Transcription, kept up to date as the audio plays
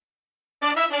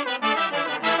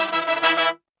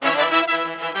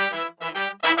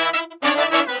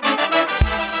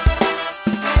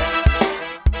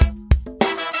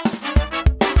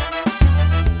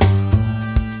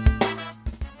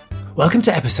Welcome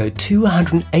to episode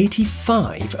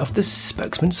 285 of the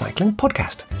Spokesman Cycling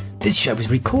Podcast. This show was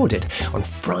recorded on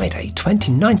Friday,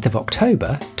 29th of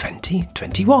October,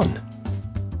 2021.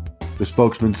 The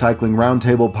Spokesman Cycling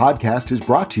Roundtable Podcast is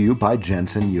brought to you by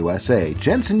Jensen USA.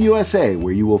 Jensen USA,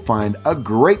 where you will find a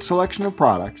great selection of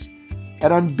products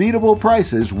at unbeatable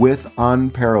prices with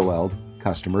unparalleled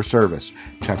customer service.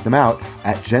 Check them out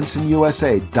at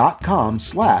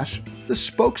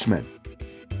jensenusa.com/thespokesman.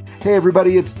 Hey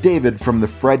everybody, it's David from the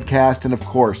Fredcast, and of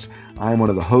course, I'm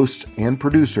one of the hosts and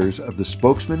producers of the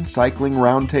Spokesman Cycling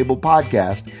Roundtable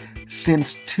Podcast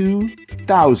since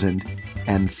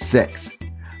 2006.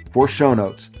 For show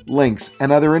notes, links,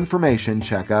 and other information,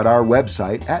 check out our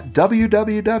website at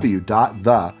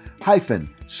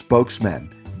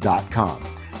www.the-spokesman.com.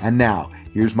 And now,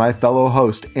 here's my fellow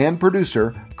host and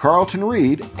producer, Carlton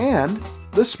Reid, and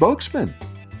the Spokesman.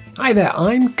 Hi there,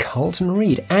 I'm Carlton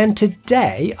Reid, and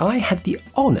today I had the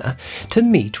honour to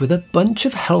meet with a bunch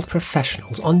of health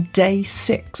professionals on day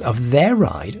 6 of their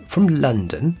ride from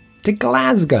London to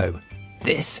Glasgow.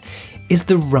 This is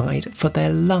the Ride for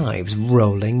Their Lives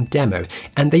rolling demo,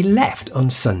 and they left on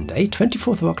Sunday,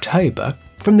 24th of October,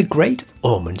 from the Great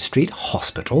Ormond Street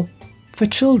Hospital for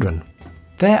Children.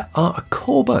 There are a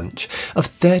core bunch of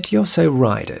 30 or so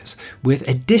riders, with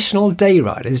additional day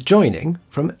riders joining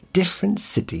from different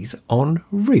cities en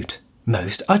route.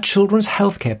 Most are children's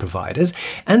healthcare providers,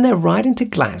 and they're riding to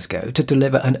Glasgow to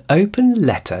deliver an open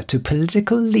letter to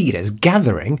political leaders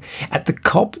gathering at the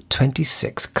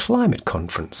COP26 climate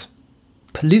conference.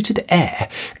 Polluted air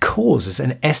causes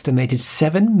an estimated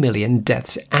 7 million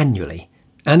deaths annually,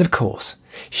 and of course,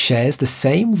 shares the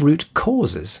same root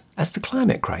causes as the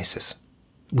climate crisis.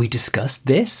 We discussed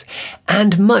this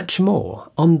and much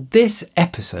more on this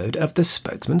episode of the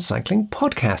Spokesman Cycling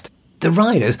Podcast. The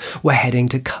riders were heading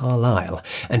to Carlisle,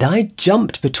 and I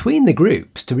jumped between the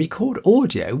groups to record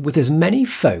audio with as many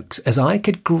folks as I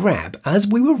could grab as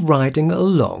we were riding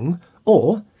along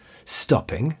or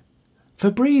stopping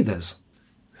for breathers.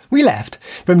 We left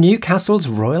from Newcastle's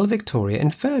Royal Victoria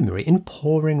Infirmary in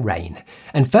pouring rain,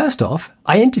 and first off,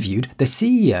 I interviewed the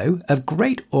CEO of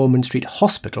Great Ormond Street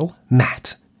Hospital,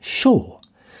 Matt Shaw.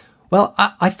 Well,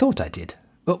 I thought I did.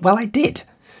 Well, I did.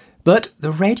 But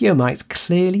the radio mics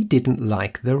clearly didn't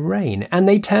like the rain, and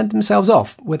they turned themselves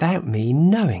off without me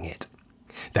knowing it.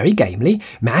 Very gamely,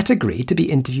 Matt agreed to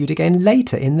be interviewed again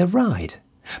later in the ride.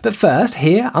 But first,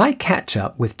 here I catch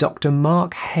up with Dr.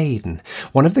 Mark Hayden,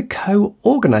 one of the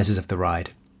co-organisers of the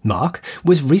ride. Mark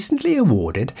was recently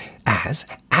awarded as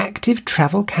Active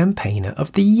Travel Campaigner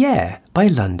of the Year by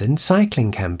London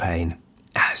Cycling Campaign,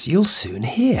 as you'll soon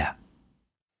hear.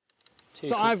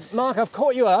 So Mark, I've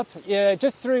caught you up,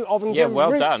 just through Ovington. Yeah,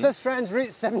 well done. Sustrans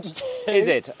Route 72. Is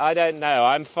it? I don't know.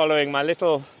 I'm following my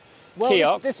little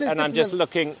kiosk, and I'm just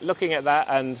looking at that,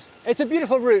 and it's a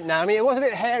beautiful route now. I mean, it was a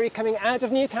bit hairy coming out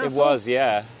of Newcastle. It was,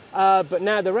 yeah. But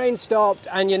now the rain stopped,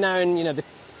 and you're now in,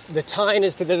 the Tyne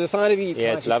is to the side of you.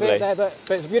 Yeah, it's lovely. See it there, but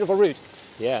it's a beautiful route.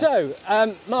 Yeah. So,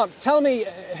 Mark, tell me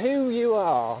who you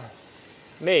are.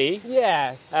 Me?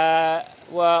 Yes.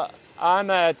 Well, I'm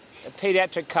a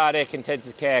paediatric cardiac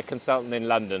intensive care consultant in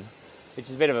London, which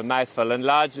is a bit of a mouthful and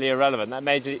largely irrelevant. That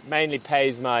mainly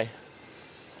pays my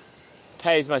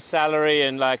salary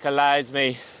and allows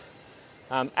me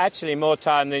actually more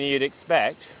time than you'd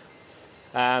expect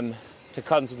to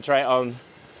concentrate on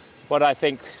what I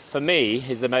think for me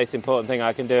is the most important thing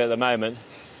I can do at the moment,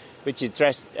 which is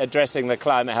addressing the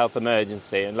climate health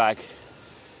emergency. And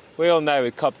we all know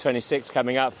with COP26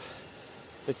 coming up,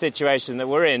 the situation that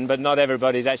we're in, but not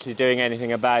everybody's actually doing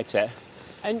anything about it.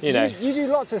 And you do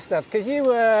lots of stuff, because you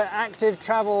were Active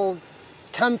Travel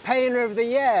Campaigner of the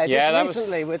Year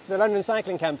recently with the London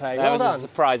Cycling Campaign. Well done. That was a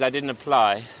surprise. I didn't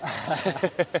apply.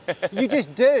 You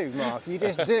just do, Mark. You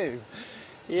just do.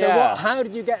 Yeah. So how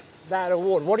did you get that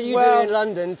award? What are you doing in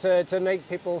London to make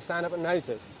people stand up and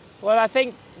notice? Well, I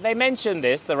think they mentioned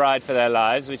this, the Ride for Their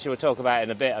Lives, which we'll talk about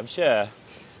in a bit, I'm sure,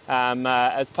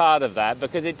 as part of that,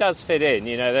 because it does fit in.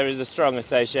 There is a strong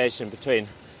association between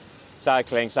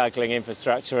cycling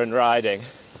infrastructure and riding.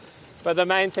 But the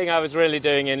main thing I was really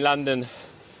doing in London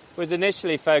was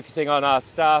initially focusing on our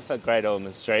staff at Great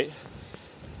Ormond Street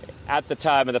at the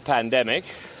time of the pandemic,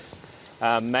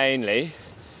 mainly,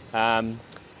 and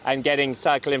getting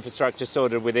cycle infrastructure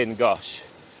sorted within GOSH.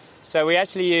 So we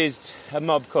actually used a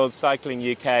mob called Cycling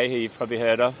UK, who you've probably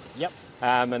heard of. Yep.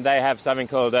 And they have something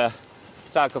called a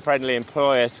cycle-friendly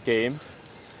employer scheme.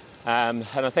 And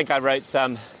I think I wrote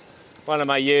one of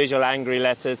my usual angry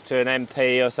letters to an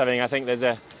MP or something. I think there's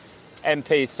a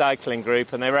MP cycling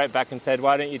group, and they wrote back and said,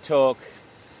 why don't you talk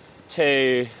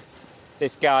to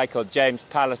this guy called James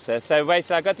Palliser. So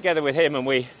basically I got together with him and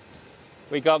we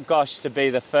got Gosh to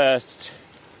be the first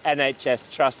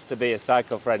NHS trust to be a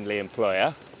cycle-friendly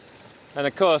employer. And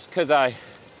of course, because I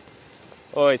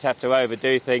always have to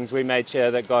overdo things, we made sure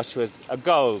that Gosh was a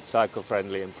gold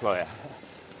cycle-friendly employer.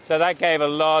 So that gave a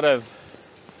lot of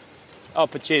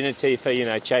opportunity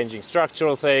for, changing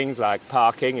structural things, like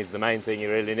parking is the main thing you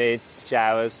really need,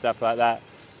 showers, stuff like that.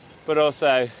 But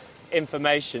also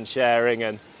information sharing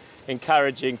and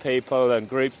encouraging people and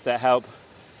groups that help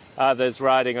others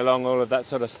riding along, all of that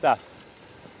sort of stuff.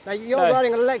 Now, you're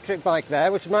riding an electric bike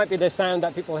there, which might be the sound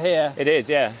that people hear. It is,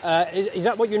 yeah. Is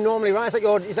that what you normally ride?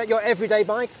 Is that your everyday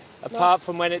bike? Apart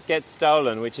from when it gets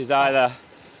stolen, which is either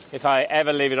if I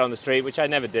ever leave it on the street, which I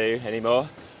never do anymore,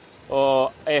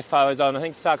 or if I was on, I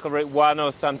think, Cycle Route 1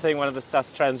 or something, one of the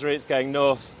Sustrans routes going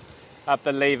north up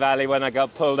the Lee Valley, when I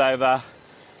got pulled over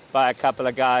by a couple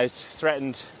of guys,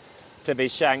 threatened to be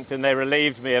shanked, and they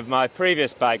relieved me of my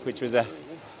previous bike, which was a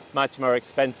much more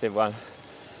expensive one.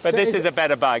 But so this is a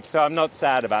better bike, so I'm not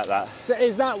sad about that. So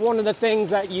is that one of the things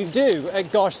that you do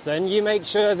at Gosh then? You make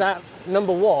sure that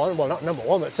number one, well not number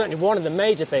one, but certainly one of the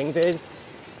major things is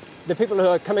the people who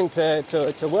are coming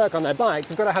to work on their bikes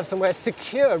have got to have somewhere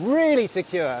secure, really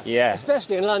secure. Yeah.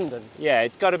 Especially in London. Yeah,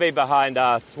 it's got to be behind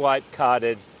our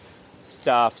swipe-carded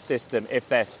staff system, if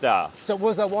they're staff. So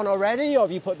was there one already, or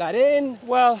have you put that in?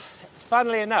 Well,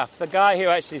 funnily enough, the guy who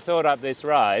actually thought up this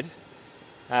ride,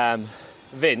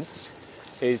 Vince,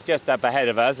 who's just up ahead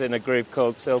of us in a group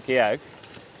called Silky Oak,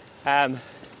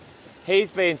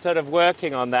 he's been sort of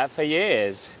working on that for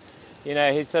years.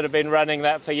 He's sort of been running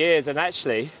that for years, and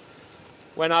actually,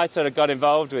 when I sort of got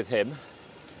involved with him,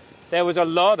 there was a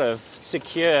lot of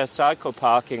secure cycle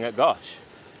parking at Gosh,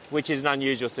 which is an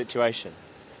unusual situation.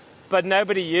 But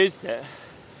nobody used it.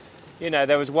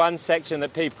 There was one section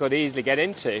that people could easily get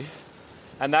into,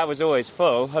 and that was always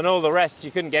full, and all the rest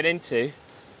you couldn't get into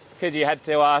because you had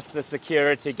to ask the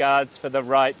security guards for the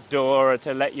right door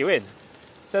to let you in.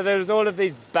 So there was all of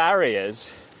these barriers,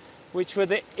 which were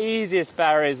the easiest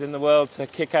barriers in the world to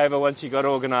kick over once you got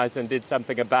organised and did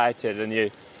something about it, and you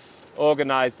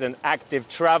organised an active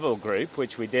travel group,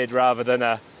 which we did, rather than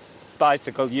a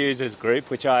bicycle users group,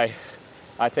 which I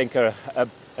think are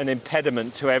an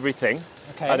impediment to everything.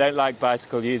 Okay. I don't like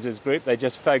bicycle users group. They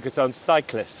just focus on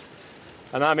cyclists.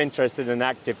 And I'm interested in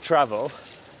active travel.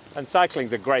 And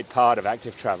cycling's a great part of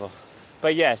active travel.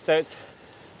 But yeah, so it's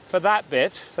for that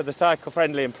bit, for the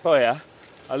cycle-friendly employer,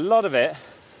 a lot of it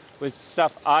was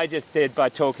stuff I just did by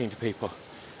talking to people.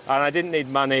 And I didn't need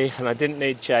money and I didn't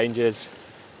need changes.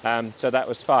 So that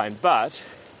was fine. But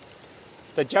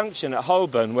the junction at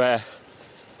Holborn, where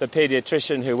the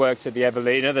paediatrician who works at the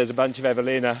Evelina, there's a bunch of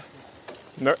Evelina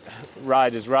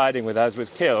riders riding with us, was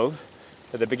killed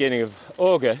at the beginning of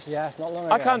August. Yeah, it's not long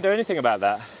ago. I can't do anything about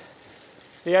that.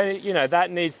 The only, that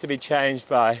needs to be changed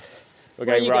by. We're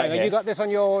going right here. Have you got this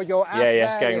on your app?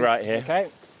 Yeah, going right here. Okay.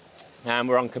 And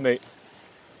we're on Komoot.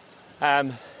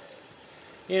 The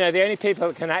only people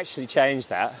that can actually change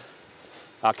that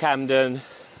are Camden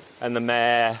and the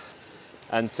mayor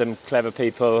and some clever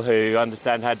people who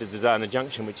understand how to design a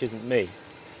junction, which isn't me.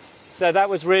 So that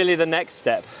was really the next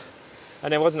step.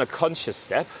 And it wasn't a conscious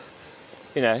step.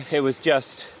 It was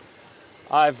just,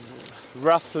 I've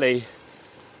roughly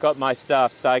got my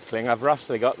staff cycling, I've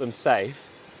roughly got them safe,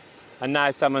 and now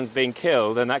someone's been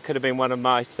killed, and that could have been one of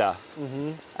my staff.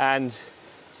 Mm-hmm. And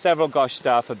several Gosh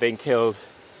staff have been killed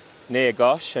near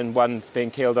Gosh, and one's been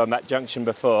killed on that junction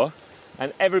before,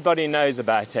 and everybody knows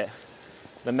about it.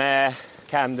 The mayor,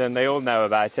 Camden, they all know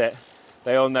about it.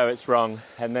 They all know it's wrong,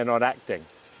 and they're not acting.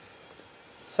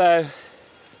 So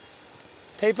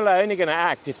people are only going to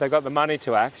act if they've got the money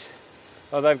to act,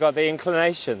 or they've got the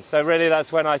inclination. So really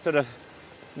that's when I sort of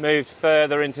moved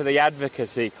further into the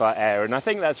advocacy area, and I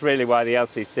think that's really why the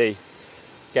LCC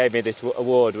gave me this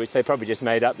award, which they probably just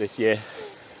made up this year.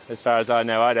 As far as I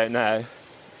know, I don't know.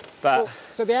 But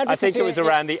so the advocacy, I think it was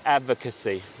around the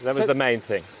advocacy. That was the main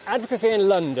thing. Advocacy in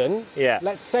London. Yeah.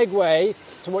 Let's segue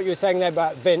to what you were saying there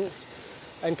about Vince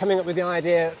and coming up with the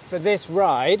idea for this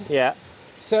ride. Yeah.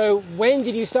 So when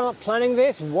did you start planning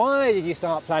this? Why did you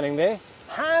start planning this?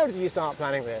 How did you start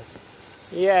planning this?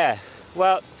 Yeah,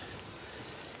 well,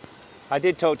 I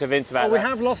did talk to Vince about that. We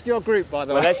have lost your group, by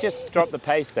the way. Well, let's just drop the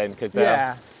pace then, because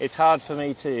it's hard for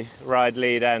me to ride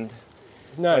lead and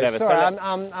whatever. Sorry,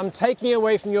 I'm taking you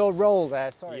away from your role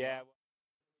there, sorry. Yeah.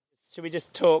 Should we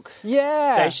just talk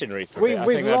stationary for a bit? I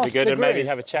think that'd be good, and maybe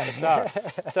have a chat with Sarah.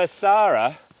 So,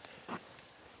 Sarah,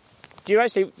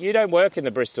 you don't work in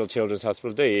the Bristol Children's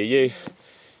Hospital, do you?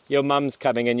 Your mum's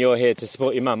coming and you're here to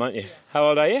support your mum, aren't you? How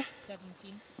old are you?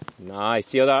 17.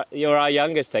 Nice. You're our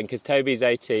youngest then, because Toby's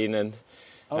 18 and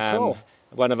Cool.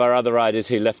 one of our other riders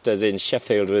who left us in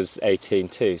Sheffield was 18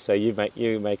 too. So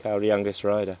you make our youngest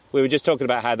rider. We were just talking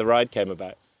about how the ride came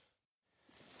about.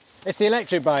 It's the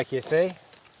electric bike, you see.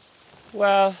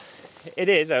 Well, it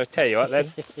is. I'll tell you what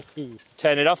then.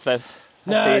 Turn it off then.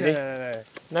 That's easy.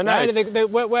 No.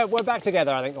 We're back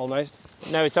together, I think, almost.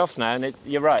 No, it's off now, and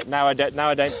you're right. Now I don't. Now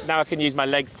I can use my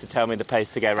legs to tell me the pace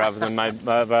to go rather than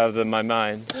my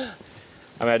mind.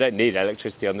 I mean, I don't need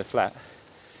electricity on the flat.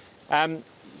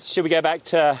 Should we go back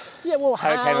to how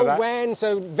it came about? when?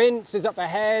 So Vince is up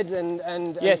ahead, and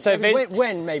so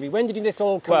when maybe? When did this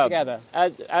all come together?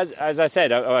 As I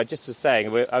said, I just was saying,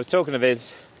 I was talking to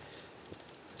Vince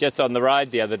just on the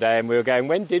ride the other day, and we were going,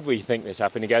 when did we think this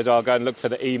up? And he goes, I'll go and look for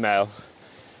the email.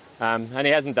 And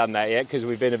he hasn't done that yet because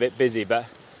we've been a bit busy, but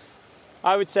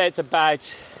I would say it's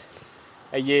about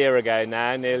a year ago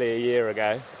now, nearly a year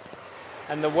ago.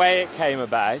 And the way it came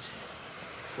about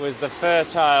was the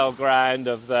fertile ground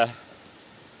of the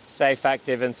Safe,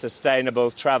 Active and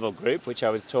Sustainable Travel Group, which I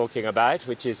was talking about,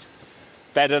 which is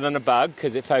better than a bug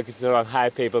because it focuses on how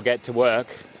people get to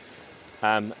work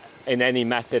in any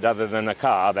method other than a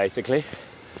car, basically,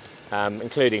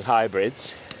 including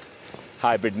hybrids.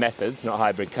 Hybrid methods, not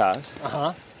hybrid cars.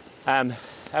 And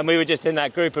we were just in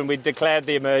that group and we declared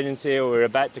the emergency, or we were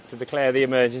about to declare the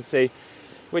emergency,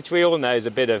 which we all know is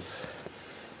a bit of,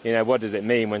 what does it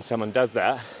mean when someone does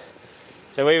that?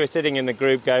 So we were sitting in the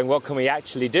group going, what can we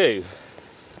actually do?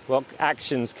 What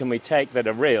actions can we take that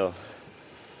are real?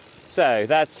 So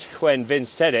that's when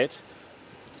Vince said it.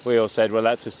 We all said, well,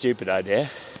 that's a stupid idea,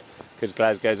 because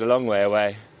Glasgow's a long way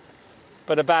away.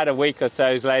 But about a week or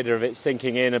so later of it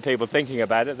sinking in and people thinking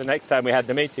about it, the next time we had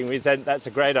the meeting, we said, that's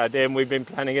a great idea, and we've been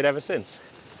planning it ever since.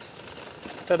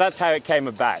 So that's how it came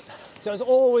about. So it's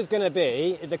always going to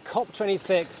be, the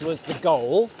COP26 was the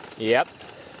goal. Yep.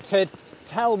 To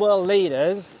tell world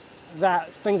leaders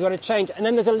that things are going to change. And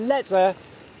then there's a letter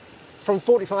from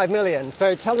 45 million.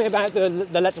 So tell me about the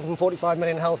letter from 45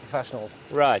 million health professionals.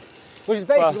 Right. Which is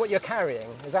basically what you're carrying,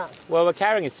 is that? Well, we're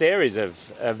carrying a series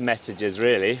of messages,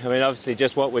 really. I mean, obviously,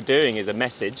 just what we're doing is a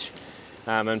message,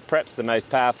 and PrEP's the most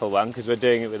powerful one because we're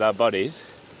doing it with our bodies.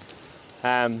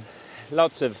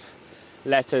 Lots of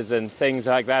letters and things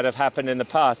like that have happened in the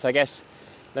past. I guess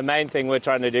the main thing we're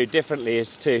trying to do differently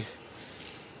is to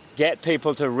get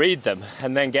people to read them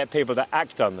and then get people to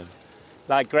act on them.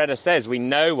 Like Greta says, we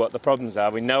know what the problems are,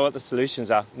 we know what the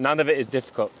solutions are. None of it is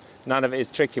difficult. None of it is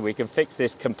tricky. We can fix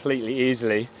this completely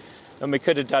easily, and we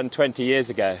could have done 20 years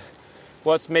ago.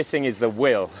 What's missing is the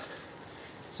will.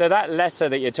 So that letter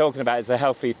that you're talking about is the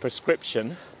healthy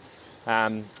prescription,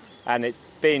 and it's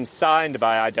been signed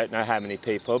by I don't know how many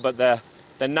people, but the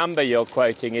number you're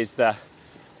quoting is the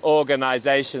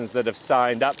organisations that have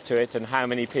signed up to it and how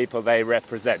many people they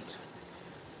represent.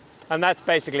 And that's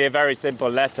basically a very simple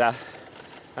letter,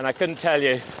 and I couldn't tell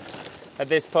you at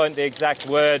this point the exact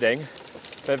wording,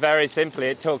 but very simply,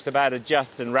 it talks about a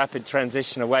just and rapid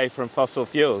transition away from fossil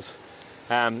fuels.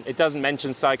 It doesn't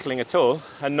mention cycling at all,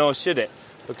 and nor should it,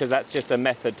 because that's just a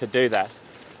method to do that.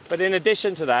 But in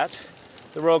addition to that,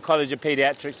 the Royal College of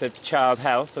Paediatrics and Child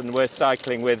Health, and we're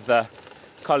cycling with the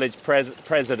college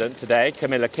president today,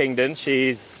 Camilla Kingdon.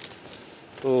 She's...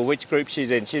 which group she's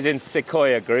in? She's in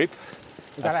Sequoia Group.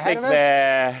 Is that ahead of us?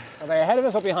 Are they ahead of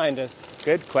us or behind us?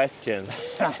 Good question.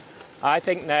 I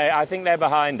think they're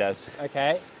behind us.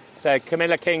 Okay. So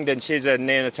Camilla Kingdon, she's a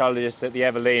neonatologist at the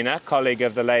Evelina, colleague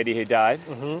of the lady who died,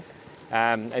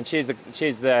 and she's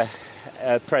the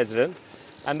president.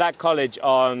 And that college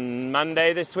on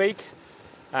Monday this week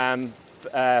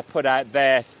put out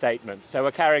their statement. So we're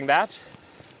carrying that.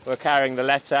 We're carrying the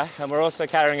letter, and we're also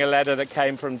carrying a letter that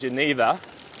came from Geneva,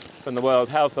 from the World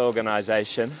Health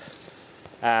Organization,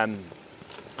 a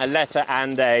letter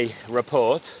and a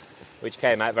report, which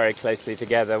came out very closely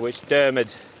together, which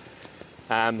Dermot,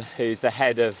 who's the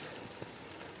head of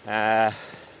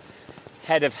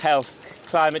health,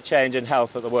 climate change and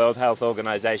health at the World Health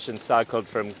Organization, cycled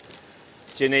from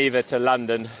Geneva to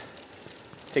London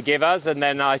to give us, and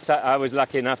then I was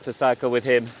lucky enough to cycle with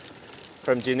him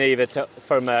from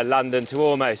London to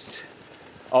almost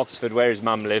Oxford, where his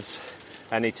mum lives,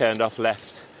 and he turned off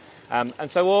left. And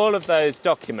so all of those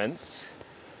documents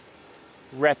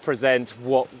represent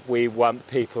what we want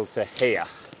people to hear.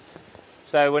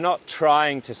 So we're not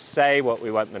trying to say what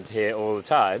we want them to hear all the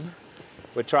time.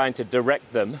 We're trying to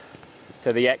direct them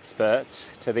to the experts,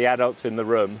 to the adults in the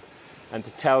room, and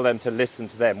to tell them to listen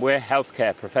to them. We're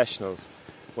healthcare professionals.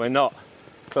 We're not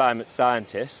climate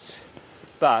scientists,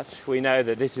 but we know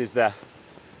that this is the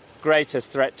greatest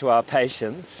threat to our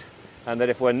patients, and that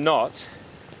if we're not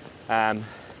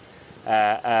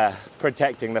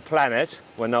protecting the planet,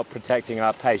 we're not protecting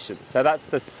our patients. So that's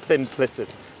the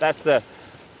simplicity. That's the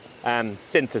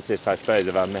synthesis, I suppose,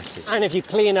 of our message. And if you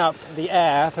clean up the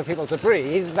air for people to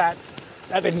breathe, that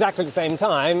at exactly the same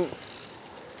time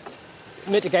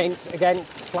mitigates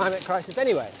against climate crisis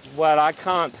anyway. Well,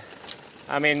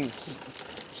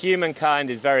 humankind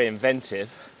is very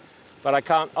inventive, but I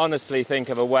can't honestly think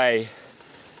of a way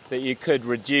that you could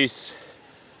reduce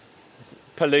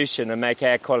pollution and make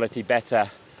air quality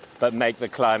better, but make the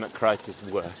climate crisis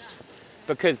worse.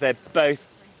 Because they're both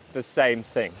the same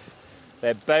thing.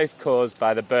 They're both caused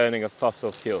by the burning of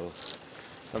fossil fuels.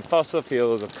 And fossil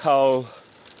fuels are coal,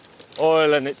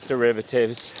 oil and its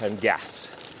derivatives, and gas.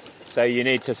 So you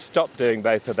need to stop doing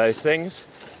both of those things,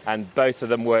 and both of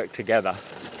them work together.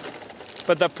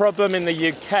 But the problem in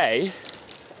the UK,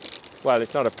 well,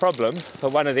 it's not a problem,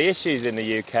 but one of the issues in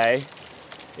the UK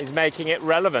is making it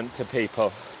relevant to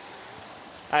people.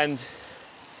 And,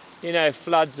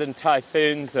 floods and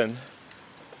typhoons and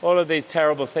all of these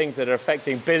terrible things that are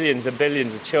affecting billions and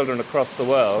billions of children across the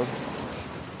world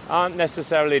aren't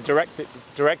necessarily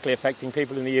directly affecting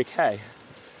people in the UK.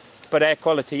 But air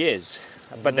quality is.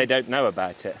 But they don't know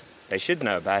about it. They should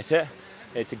know about it.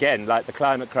 It's, again, like the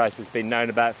climate crisis, been known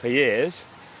about for years.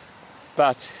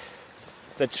 But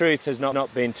the truth has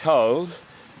not been told,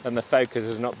 and the focus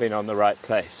has not been on the right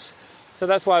place. So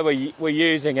that's why we're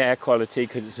using air quality,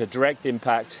 because it's a direct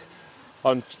impact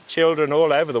on children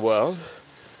all over the world,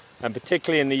 and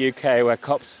particularly in the UK where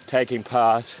COP's taking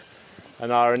part.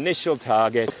 And our initial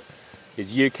target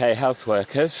is UK health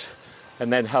workers,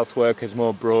 and then health workers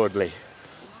more broadly.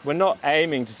 We're not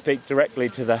aiming to speak directly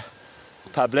to the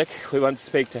public. We want to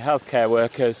speak to healthcare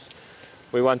workers.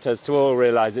 We want us to all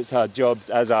realise it's our jobs,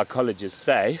 as our colleges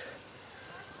say.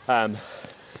 And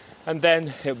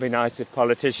then it would be nice if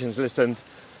politicians listened,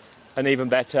 and even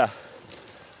better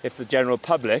if the general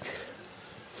public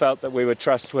felt that we were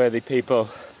trustworthy people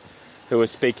who were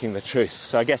speaking the truth.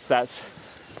 So I guess that's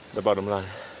the bottom line.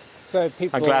 So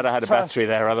people I'm glad I had a battery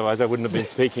there, otherwise I wouldn't have been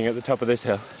speaking at the top of this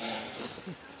hill.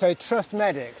 So trust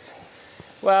medics?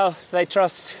 Well, they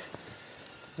trust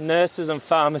nurses and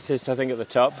pharmacists, I think, at the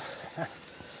top.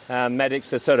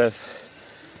 Medics are sort of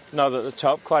not at the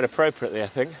top, quite appropriately, I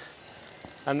think.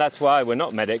 And that's why we're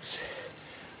not medics.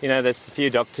 There's a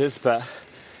few doctors, but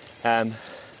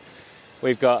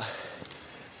we've got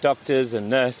doctors and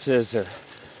nurses and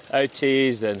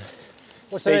OTs and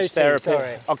speech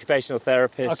therapists, occupational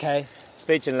therapists,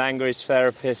 speech and language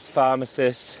therapists,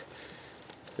 pharmacists.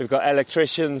 We've got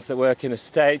electricians that work in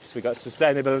estates. We've got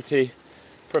sustainability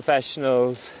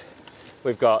professionals.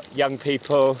 We've got young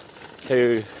people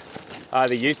who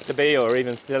either used to be or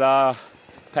even still are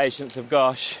patients of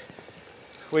GOSH.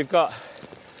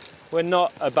 We're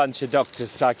not a bunch of doctors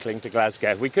cycling to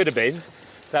Glasgow. We could have been.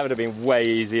 That would have been way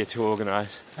easier to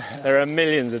organise. There are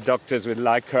millions of doctors with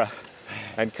Lycra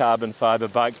and carbon fibre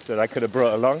bikes that I could have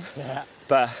brought along. Yeah.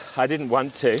 But I didn't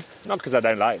want to. Not because I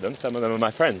don't like them. Some of them are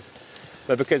my friends.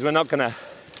 But because we're not going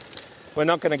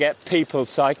to get people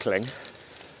cycling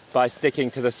by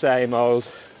sticking to the same old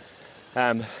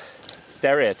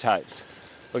stereotypes.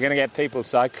 We're going to get people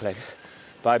cycling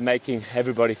by making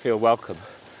everybody feel welcome.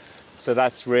 So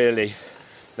that's really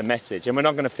the message. And we're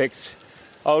not going to fix,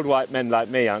 old white men like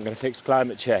me aren't going to fix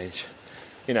climate change.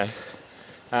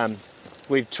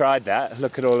 We've tried that.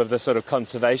 Look at all of the sort of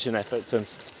conservation efforts and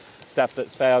stuff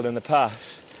that's failed in the past.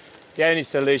 The only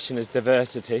solution is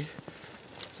diversity.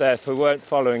 So if we weren't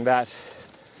following that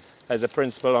as a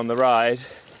principle on the ride,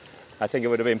 I think it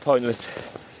would have been pointless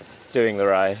doing the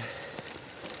ride.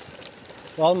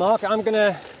 Well, Mark, I'm going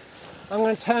to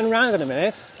turn around in a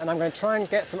minute, and I'm going to try and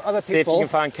get some other people. See if you can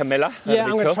find Camilla. Yeah,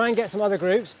 I'm going to try and get some other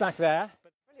groups back there.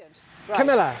 Brilliant. Right.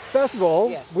 Camilla, first of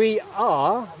all, yes. We've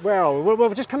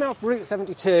just come out from Route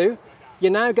 72.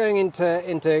 You're now going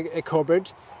into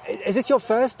Corbridge. Is this your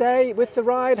first day with the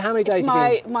ride? How many days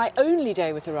have you been? My only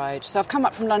day with the ride. So I've come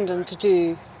up from London to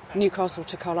do Newcastle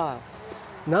to Carlisle.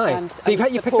 Nice. So you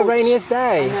picked the rainiest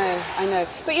day. I know.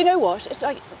 But you know what? It's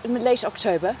like late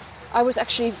October. I was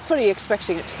actually fully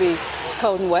expecting it to be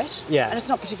cold and wet. Yes. And it's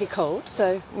not particularly cold,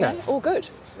 so no. All good.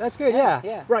 That's good,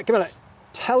 yeah. Right, Camilla,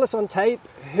 tell us on tape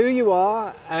who you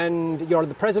are, and you're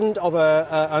the president of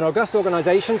an august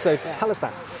organisation, so tell us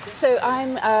that. So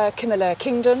I'm Camilla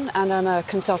Kingdon, and I'm a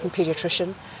consultant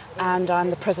paediatrician, and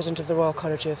I'm the president of the Royal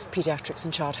College of Paediatrics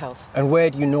and Child Health. And where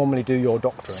do you normally do your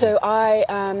doctoring? So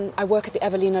I work at the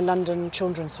Evelina London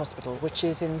Children's Hospital, which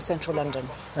is in central London.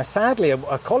 Now, sadly, a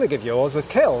colleague of yours was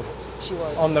killed. She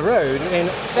was. On the road in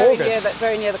August.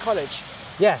 Very near the college.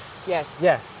 Yes.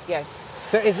 Yes.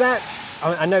 So is that...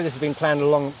 I know this has been planned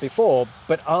along before,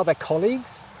 but are there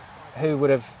colleagues who would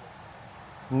have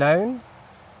known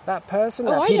that person,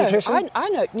 that I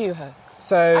paediatrician? knew her.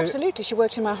 So Absolutely. She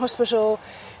worked in my hospital.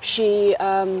 She,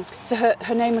 so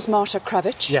her name was Marta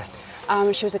Kravich. Yes.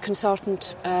 She was a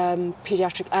consultant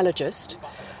paediatric allergist.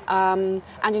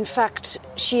 And in fact,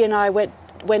 she and I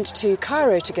went to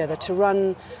Cairo together to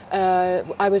run,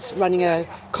 I was running a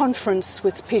conference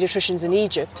with paediatricians in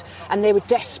Egypt, and they were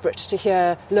desperate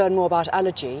to learn more about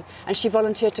allergy, and she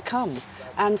volunteered to come.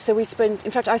 And so we spent,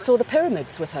 in fact, I saw the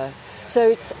pyramids with her. So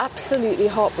it's absolutely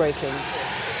heartbreaking.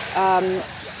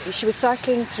 She was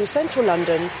cycling through central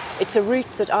London. It's a route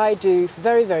that I do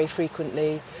very, very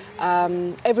frequently.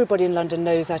 Everybody in London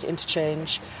knows that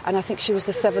interchange, and I think she was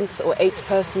the 7th or 8th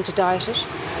person to die at it.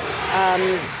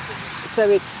 So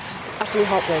it's utterly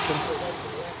heartbreaking.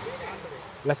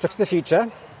 Let's look to the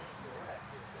future.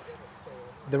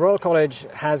 The Royal College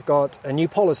has got a new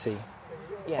policy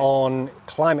on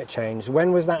climate change.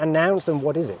 When was that announced and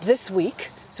what is it? This week.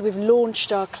 So we've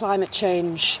launched our climate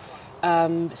change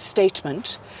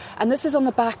statement, and this is on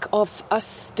the back of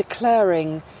us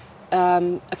declaring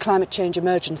a climate change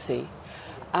emergency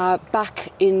back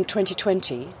in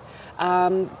 2020.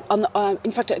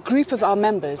 In fact, a group of our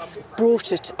members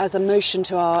brought it as a motion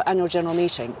to our annual general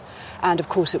meeting, and of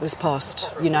course it was passed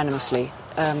unanimously.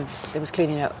 There was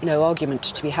clearly no argument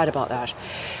to be had about that.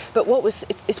 But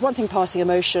it's one thing passing a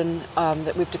motion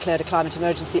that we've declared a climate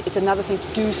emergency, it's another thing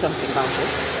to do something about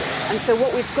it. And so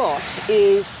what we've got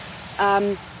is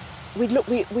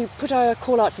we put a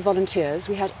call out for volunteers.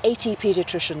 We had 80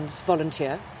 paediatricians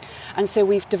volunteer, and so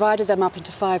we've divided them up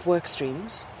into 5 work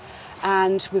streams.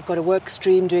 And we've got a work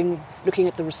stream looking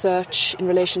at the research in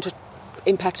relation to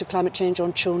impact of climate change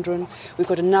on children. We've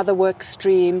got another work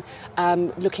stream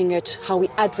looking at how we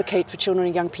advocate for children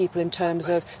and young people in terms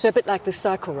of, so a bit like the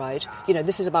cycle ride,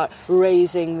 this is about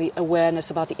raising the awareness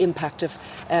about the impact of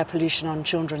air pollution on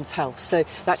children's health. So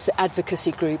that's the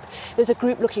advocacy group. There's a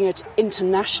group looking at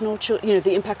international,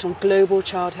 the impact on global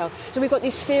child health. So we've got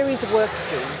this series of work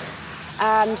streams,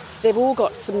 and they've all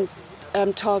got some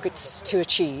targets to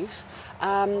achieve.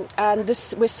 And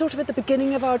we're sort of at the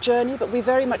beginning of our journey, but we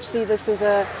very much see this as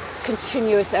a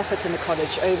continuous effort in the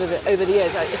college over the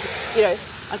years.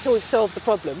 Until we've solved the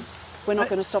problem, we're not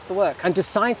going to stop the work. And does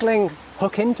cycling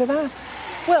hook into that?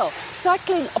 Well,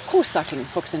 cycling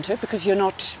hooks into it because you're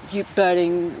not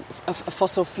burning a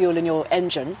fossil fuel in your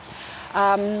engine.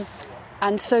 And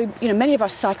so, many of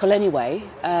us cycle anyway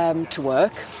to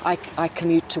work. I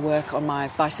commute to work on my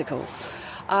bicycle.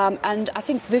 And I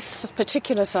think this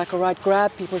particular cycle ride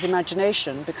grabbed people's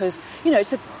imagination because,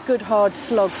 it's a good hard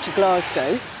slog to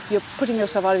Glasgow. You're putting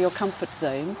yourself out of your comfort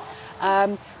zone,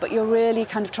 but you're really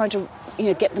kind of trying to,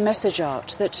 get the message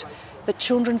out that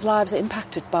children's lives are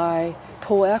impacted by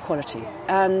poor air quality.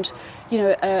 And,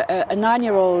 a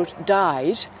 9-year-old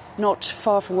died not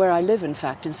far from where I live, in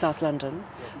fact, in South London,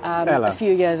 a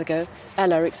few years ago.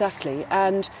 Ella, exactly.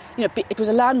 And, it was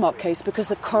a landmark case because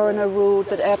the coroner ruled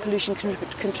that air pollution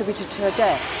contributed to her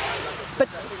death. But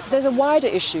there's a wider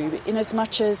issue in as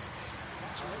much as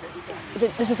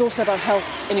this is also about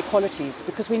health inequalities,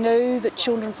 because we know that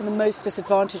children from the most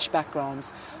disadvantaged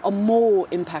backgrounds are more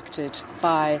impacted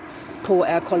by poor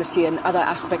air quality and other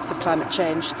aspects of climate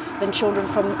change than children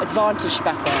from advantaged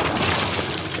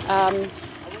backgrounds.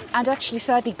 And actually,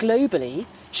 sadly, globally,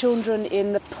 children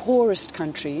in the poorest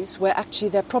countries, where actually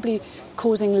they're probably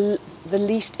causing the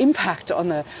least impact on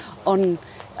the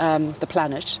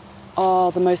planet,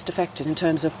 are the most affected in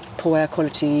terms of poor air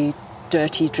quality,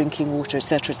 dirty drinking water,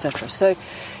 etc., etc. So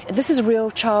this is a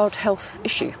real child health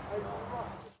issue.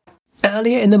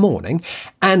 Earlier in the morning,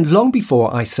 and long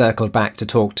before I circled back to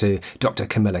talk to Dr.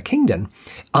 Camilla Kingdon,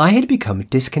 I had become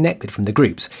disconnected from the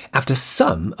groups after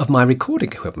some of my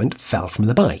recording equipment fell from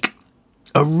the bike.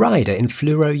 A rider in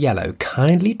fluoro yellow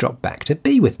kindly dropped back to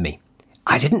be with me.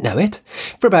 I didn't know it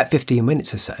for about 15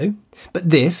 minutes or so, but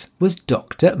this was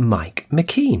Dr. Mike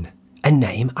McKean, a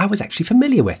name I was actually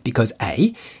familiar with because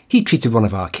A, he treated one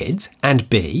of our kids, and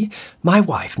B, my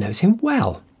wife knows him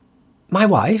well. My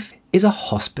wife is a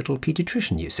hospital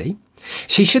paediatrician, you see.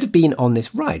 She should have been on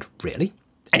this ride, really.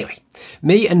 Anyway,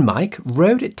 me and Mike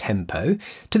rode at tempo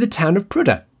to the town of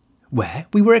Prudhoe, where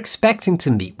we were expecting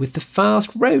to meet with the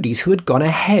fast roadies who had gone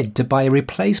ahead to buy a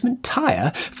replacement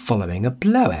tyre following a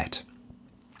blowout.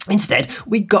 Instead,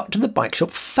 we got to the bike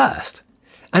shop first,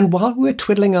 and while we were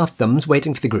twiddling our thumbs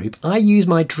waiting for the group, I used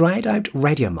my dried-out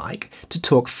radio mic to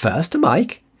talk first to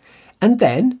Mike, and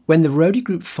then, when the roadie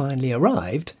group finally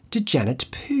arrived, to Janet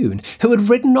Poon, who had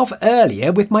ridden off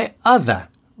earlier with my other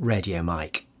radio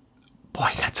mic. Boy,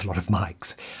 that's a lot of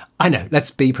mics. I know,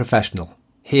 let's be professional.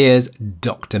 Here's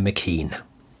Dr. McKean.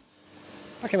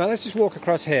 Okay, man, let's just walk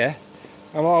across here.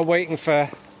 And while waiting for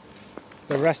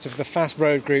the rest of the Fast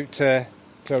Road group to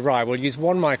arrive, we'll use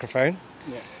one microphone.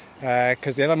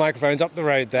 Because the other microphone's up the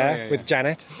road there with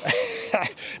Janet.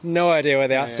 No idea where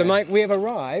they are. So, Mike, we have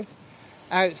arrived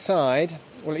outside.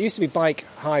 Well, it used to be Bike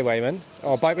Highwayman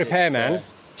or Bike Repairman.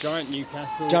 Giant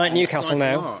Newcastle. Giant Newcastle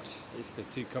now. Art. It's the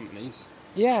two companies.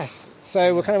 Yes.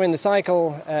 So we're kind of in the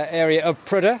cycle area of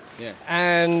Prudhoe. Yeah.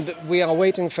 And we are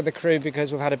waiting for the crew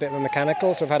because we've had a bit of a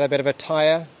mechanical. So we've had a bit of a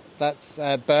tyre that's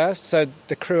burst. So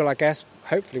the crew, I guess,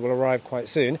 hopefully will arrive quite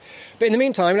soon. But in the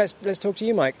meantime, let's talk to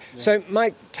you, Mike. Yeah. So,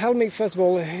 Mike, tell me, first of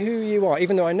all, who you are,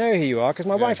 even though I know who you are, because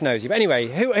my wife knows you. But anyway,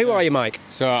 who are you, Mike?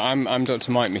 So I'm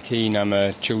Dr. Mike McKean. I'm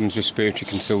a children's respiratory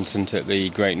consultant at the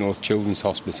Great North Children's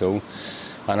Hospital,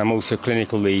 and I'm also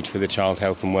clinical lead for the Child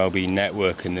Health and Wellbeing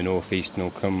Network in the North East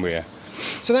Northumbria.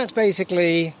 So that's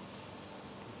basically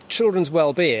children's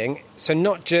well-being, so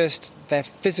not just their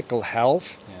physical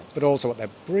health, but also what they're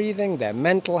breathing, their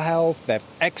mental health, their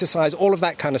exercise, all of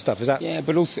that kind of stuff. Is that? Yeah,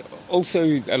 but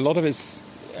also a lot of it's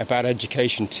about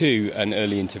education too and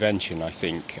early intervention, I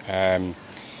think.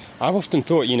 I've often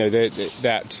thought,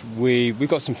 that we've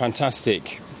got some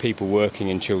fantastic people working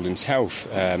in children's health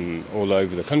all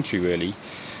over the country, really.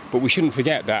 But we shouldn't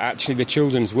forget that actually the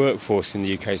children's workforce in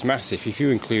the UK is massive. If you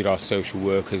include our social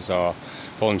workers, our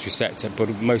voluntary sector, but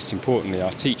most importantly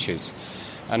our teachers.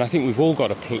 And I think we've all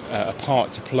got a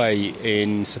part to play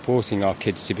in supporting our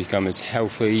kids to become as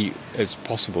healthy as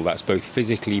possible. That's both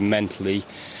physically, mentally,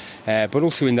 but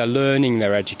also in their learning,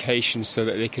 their education, so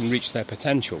that they can reach their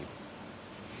potential.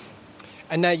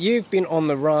 And now you've been on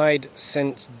the ride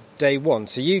since day one.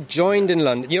 So you joined in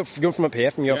London. You're from up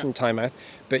here, from Tynemouth,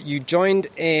 but you joined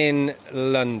in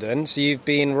London. So you've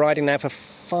been riding now for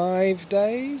 5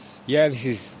 days? Yeah,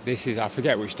 this is I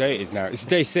forget which day it is now. It's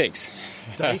day 6.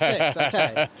 Day 6,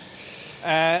 okay.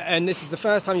 And this is the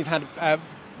first time you've had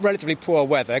relatively poor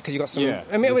weather, because you've got some... Yeah.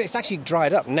 I mean, it's actually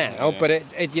dried up now,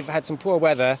 but you've had some poor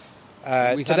weather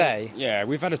today.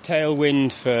 We've had a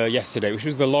tailwind for yesterday, which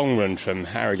was the long run from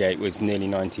Harrogate, was nearly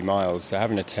 90 miles, so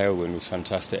having a tailwind was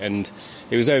fantastic. And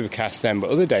it was overcast then,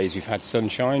 but other days we've had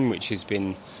sunshine, which has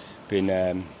been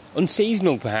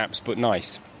unseasonal perhaps, but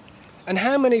nice. And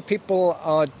how many people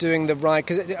are doing the ride?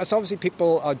 Because it's obviously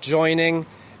people are joining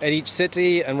at each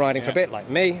city and riding for a bit, like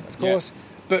me, of course.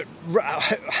 But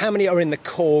how many are in the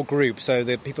core group? So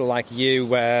the people like you,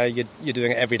 where you're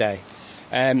doing it every day?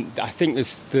 I think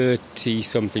there's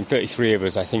 33 of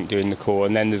us, I think, doing the core.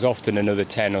 And then there's often another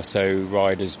 10 or so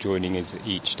riders joining us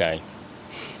each day.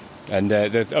 And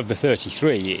of the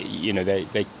 33,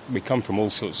 we come from all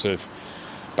sorts of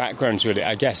backgrounds, really,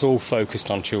 I guess, all focused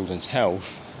on children's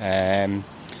health.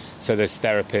 So there's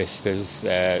therapists, there's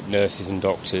nurses and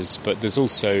doctors, but there's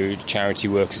also charity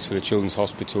workers for the children's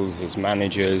hospitals, there's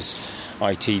managers,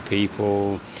 IT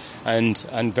people, and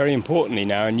very importantly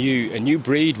now a new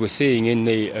breed we're seeing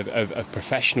of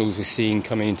professionals we're seeing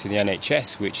coming into the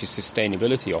NHS, which is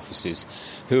sustainability officers,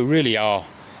 who really are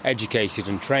educated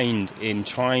and trained in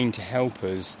trying to help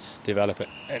us develop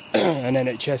an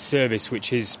NHS service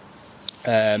which is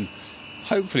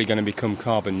hopefully going to become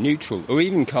carbon neutral or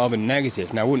even carbon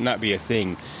negative. Now, wouldn't that be a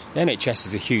thing? The NHS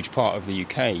is a huge part of the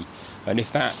UK, and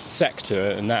if that sector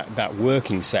and that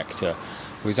working sector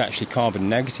was actually carbon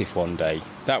negative one day,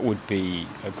 that would be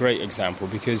a great example,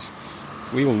 because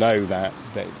we all know that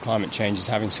climate change is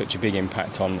having such a big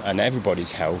impact on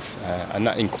everybody's health, and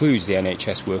that includes the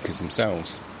NHS workers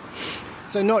themselves.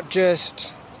 So not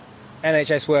just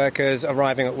NHS workers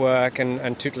arriving at work and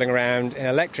tootling around in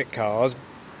electric cars,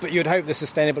 but you'd hope the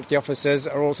sustainability officers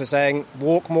are also saying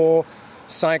walk more,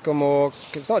 cycle more,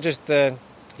 because it's not just the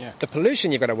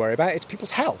pollution you've got to worry about, it's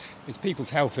people's health. It's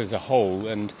people's health as a whole,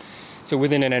 and so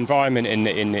within an environment in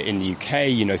the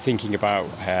UK, thinking about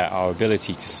our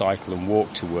ability to cycle and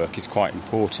walk to work is quite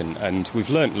important, and we've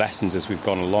learnt lessons as we've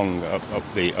gone along up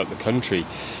the country,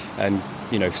 and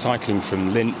cycling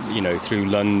from through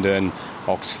London,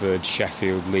 Oxford,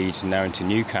 Sheffield, Leeds, and now into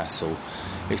Newcastle.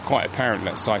 It's quite apparent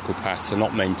that cycle paths are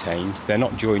not maintained, they're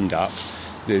not joined up.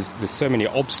 There's so many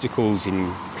obstacles in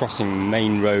crossing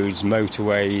main roads,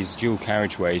 motorways, dual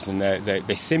carriageways, and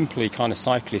they're simply kind of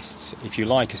cyclists, if you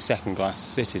like, as second-class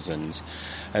citizens,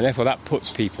 and therefore that puts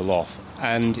people off,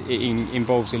 and it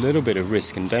involves a little bit of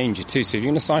risk and danger too. So if you're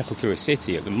going to cycle through a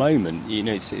city at the moment,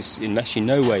 it's unless you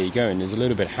know where you're going, there's a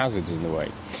little bit of hazards in the way.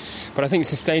 But I think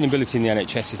sustainability in the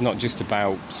NHS is not just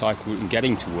about cycling and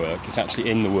getting to work, it's actually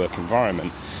in the work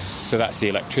environment. So that's the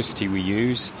electricity we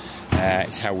use,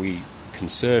 it's how we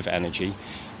conserve energy,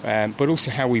 but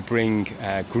also how we bring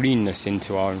greenness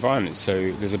into our environment.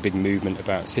 So there's a big movement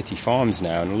about city farms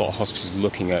now, and a lot of hospitals are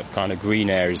looking at kind of green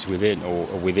areas within or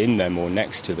within them or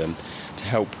next to them to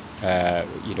help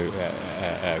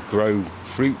grow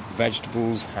fruit,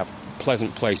 vegetables, have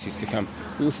pleasant places to come.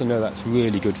 We also know that's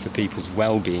really good for people's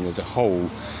well-being as a whole,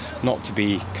 not to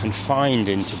be confined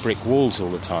into brick walls all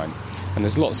the time. And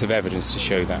there's lots of evidence to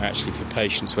show that actually for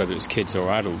patients, whether it's kids or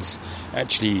adults,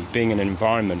 actually being in an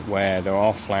environment where there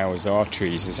are flowers, there are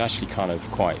trees, is actually kind of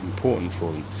quite important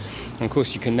for them. And of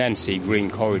course you can then see green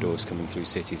corridors coming through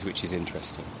cities, which is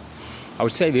interesting. I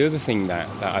would say the other thing that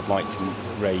I'd like to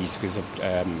raise, because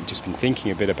I've just been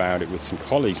thinking a bit about it with some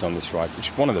colleagues on this ride, which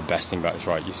is one of the best things about this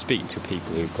ride, you're speaking to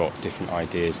people who've got different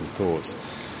ideas and thoughts.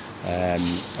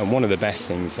 And one of the best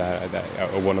things,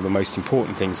 or one of the most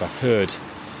important things I've heard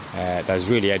that has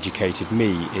really educated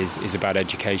me is about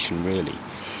education, really.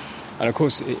 And of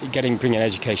course, bringing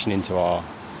education into our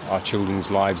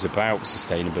children's lives about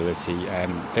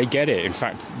sustainability, they get it. In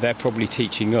fact, they're probably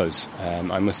teaching us,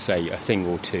 I must say, a thing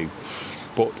or two.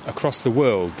 But across the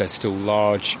world, there's still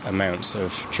large amounts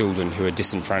of children who are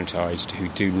disenfranchised, who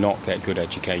do not get good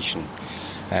education.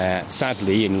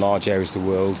 Sadly, in large areas of the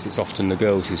world, it's often the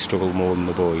girls who struggle more than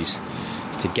the boys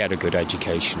to get a good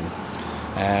education.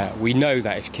 We know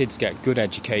that if kids get good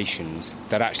educations,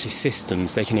 that actually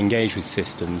they can engage with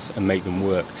systems and make them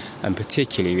work. And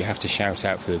particularly, we have to shout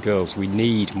out for the girls. We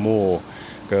need more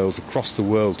girls across the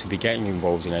world to be getting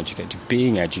involved in education,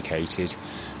 being educated.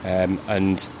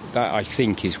 And that, I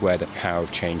think, is where the power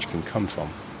of change can come from.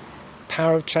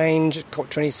 Power of change at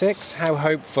COP26, how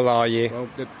hopeful are you?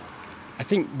 Well, I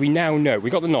think we now know.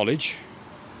 We've got the knowledge.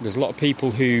 There's a lot of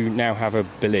people who now have a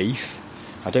belief.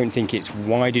 I don't think it's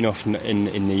wide enough in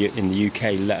the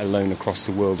UK, let alone across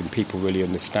the world, and people really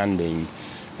understanding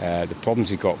the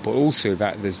problems we've got, but also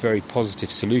that there's very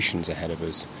positive solutions ahead of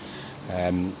us.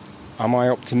 Am I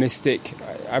optimistic?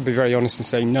 I'd be very honest and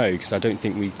say no, because I don't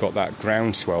think we've got that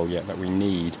groundswell yet that we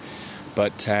need.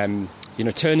 But,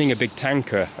 turning a big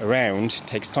tanker around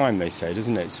takes time, they say,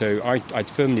 doesn't it? So I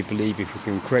firmly believe if we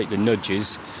can create the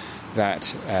nudges,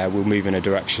 that we'll move in a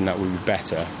direction that will be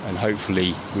better, and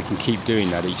hopefully we can keep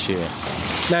doing that each year.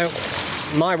 Now,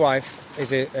 my wife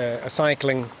is a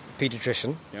cycling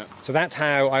paediatrician, so that's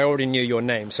how I already knew your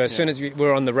name. So as soon as we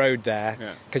were on the road there,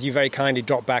 because you very kindly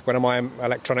dropped back when my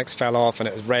electronics fell off and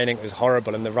it was raining, it was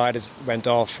horrible, and the riders went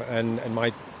off and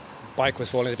my bike was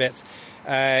falling to bits,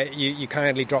 you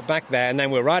kindly dropped back there, and then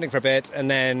we were riding for a bit,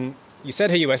 and then you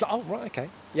said who you were. I was like, oh, right, okay.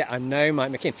 Yeah, I know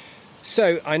Mike McKean.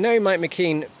 So I know Mike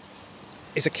McKean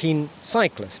is a keen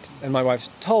cyclist, and my wife's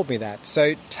told me that.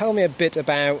 So tell me a bit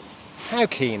about how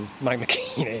keen Mike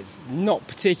McKean is. Not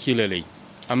particularly.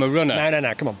 I'm a runner.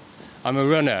 No, come on. I'm a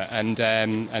runner, and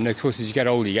of course, as you get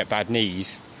older, you get bad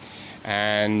knees.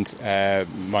 And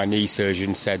my knee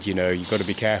surgeon said, you've got to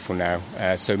be careful now.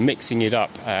 So mixing it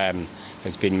up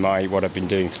has been what I've been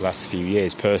doing for the last few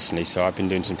years personally. So I've been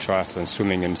doing some triathlon,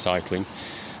 swimming and cycling.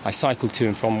 I cycle to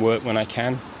and from work when I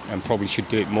can, and probably should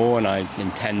do it more, and I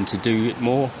intend to do it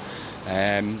more.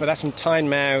 But that's from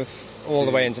Tynemouth all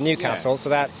the way into Newcastle, so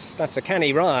that's a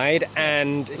canny ride,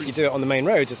 and if you do it on the main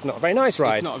roads, it's not a very nice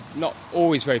ride. It's not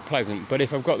always very pleasant, but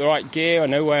if I've got the right gear, I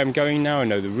know where I'm going now, I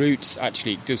know the routes,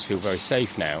 actually it does feel very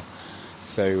safe now.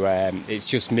 So it's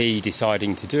just me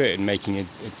deciding to do it and making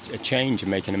a change and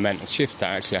making a mental shift that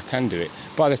actually I can do it.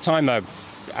 By the time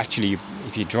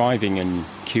if you're driving and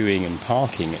queuing and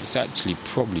parking, it's actually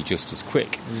probably just as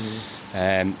quick.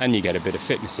 And you get a bit of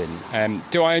fitness in.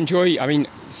 Do I enjoy,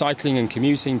 cycling and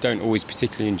commuting, don't always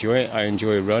particularly enjoy it. I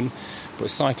enjoy a run, but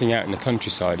cycling out in the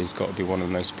countryside has got to be one of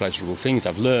the most pleasurable things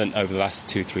I've learned over the last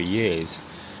 2-3 years.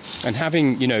 And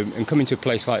having, and coming to a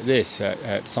place like this,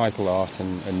 at Cycle Art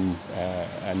and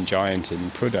Giant in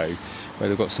Prudhoe, where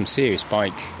they've got some serious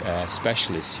bike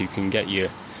specialists who can get you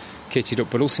kitted up,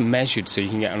 but also measured so you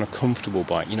can get on a comfortable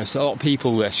bike. So a lot of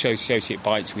people associate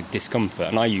bikes with discomfort,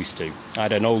 and I used to. I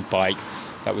had an old bike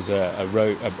that was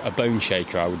a bone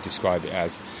shaker, I would describe it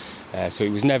as. So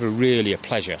it was never really a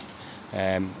pleasure.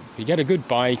 If you get a good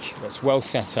bike that's well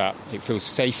set up, it feels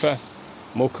safer,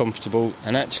 more comfortable,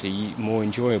 and actually more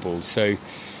enjoyable. So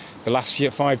the last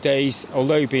 5 days,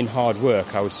 although been hard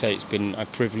work, I would say it's been a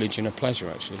privilege and a pleasure,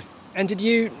 actually. And did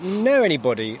you know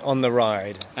anybody on the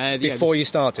ride before you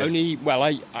started?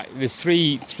 There's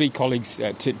three colleagues,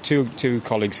 two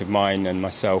colleagues of mine and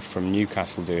myself from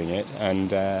Newcastle doing it,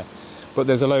 but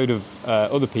there's a load of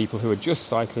other people who are just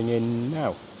cycling in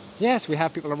now. Yes, we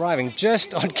have people arriving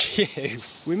just on cue.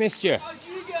 We missed you. How did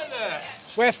you get there?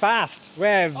 We're fast.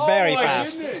 We're very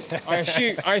fast.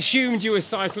 I assumed you were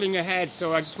cycling ahead,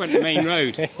 so I just went the main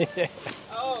road.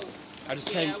 I just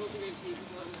came.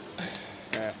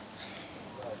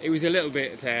 It was a little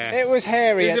bit. It was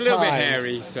hairy. It was a little bit times.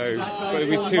 hairy. So, but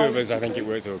with two of us, I think it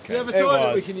was okay. It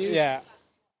was. Yeah.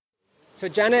 So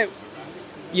Janet,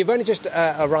 you've only just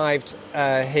arrived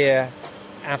here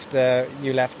after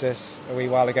you left us a wee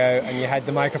while ago, and you had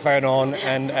the microphone on,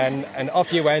 and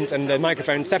off you went, and the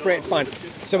microphone separated fine.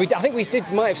 So I think we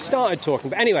might have started talking,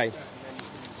 but anyway,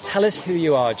 tell us who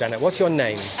you are, Janet. What's your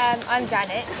name? I'm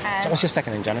Janet. What's your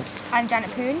second name, Janet? I'm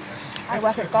Janet Poon. I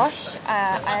work at Gosh.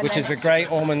 Which is the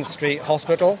Great Ormond Street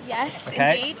Hospital? Yes,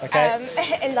 Okay, indeed.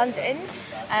 okay. In London.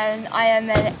 I am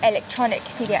an electronic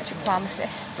paediatric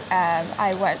pharmacist.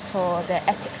 I work for the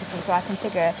EPIC system, so I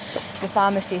configure the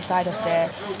pharmacy side of the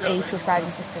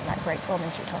e-prescribing system at Great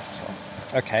Ormond Street Hospital.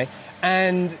 Okay.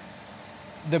 And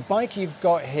the bike you've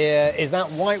got here, is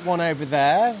that white one over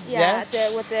there? Yeah,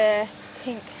 Yes? with the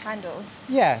pink handles.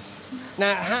 Yes.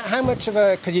 Now, how much of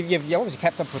a... Because you've obviously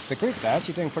kept up with the group there, so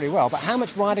you're doing pretty well, but how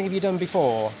much riding have you done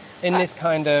before in this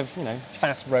kind of,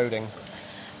 fast roading?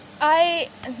 I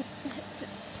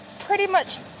pretty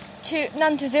much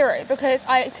none to zero, because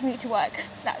I commute to work.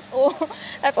 That's all.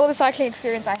 That's all the cycling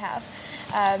experience I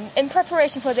have. In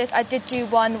preparation for this, I did do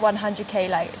one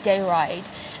 100k day ride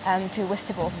to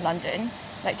Whitstable from London,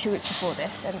 2 weeks before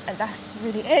this, and that's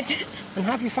really it. And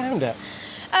how have you found it?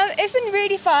 It's been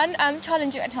really fun,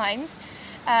 challenging at times,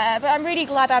 but I'm really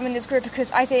glad I'm in this group,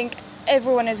 because I think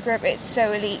everyone in this group is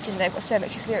so elite and they've got so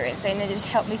much experience, and they just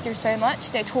helped me through so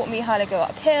much. They taught me how to go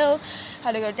uphill,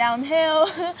 how to go downhill.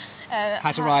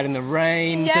 How to ride in the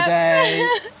rain Yep. today.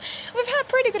 We've had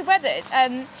pretty good weathers.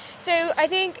 So I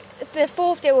think the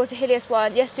fourth day was the hilliest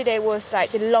one. Yesterday was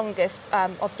the longest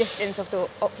of distance of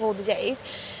all the days.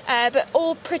 But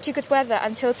all pretty good weather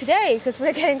until today, because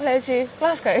we're getting close to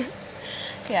Glasgow.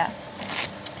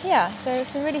 Yeah, so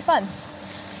it's been really fun.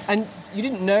 And you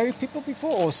didn't know people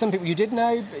before, or some people you did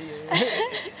know?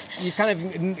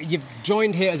 You've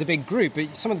joined here as a big group,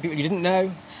 but some of the people you didn't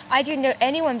know? I didn't know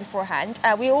anyone beforehand.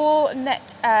 We all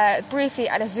met briefly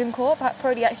at a Zoom call,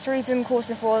 probably 3 Zoom calls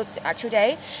before the actual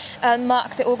day.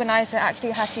 Mark, the organiser,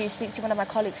 actually had to speak to one of my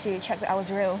colleagues to check that I was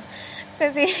real.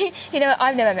 Because,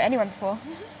 I've never met anyone before.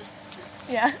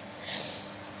 Yeah.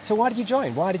 So why did you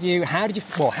join? How did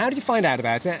you find out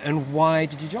about it, and why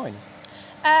did you join?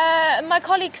 My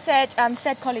colleague said,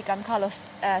 Carlos,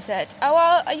 said,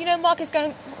 Mark is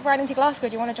riding to Glasgow,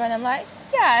 do you want to join? I'm like,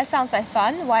 yeah, it sounds like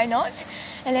fun, why not?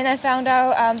 And then I found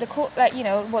out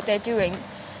what they're doing,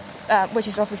 which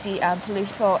is obviously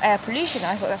for air pollution.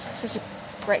 I thought that's such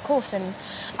a great course, and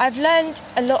I've learned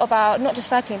a lot about, not just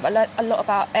cycling, but a lot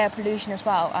about air pollution as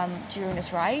well during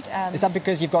this ride. Is that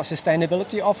because you've got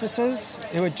sustainability officers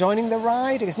who are joining the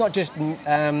ride? It's not just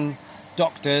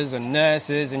doctors and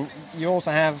nurses, and you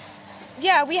also have...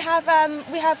 Yeah, we have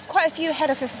quite a few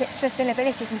heads of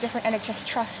sustainability from different NHS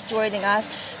trusts joining us,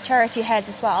 charity heads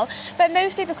as well, but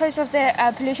mostly because of the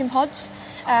pollution pods.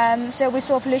 So we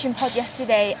saw a pollution pod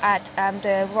yesterday at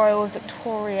the Royal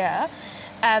Victoria,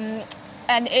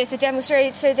 and it's a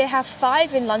demonstration. So they have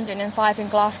 5 in London and 5 in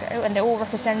Glasgow, and they all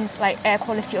represent air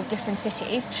quality of different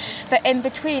cities. But in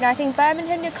between, I think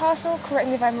Birmingham, Newcastle, correct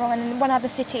me if I'm wrong, and 1 other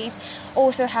cities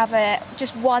also have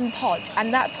just one pod,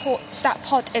 and that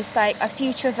pod is a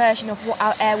future version of what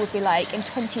our air would be like in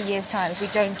 20 years' time if we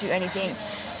don't do anything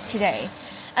today.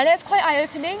 And it's quite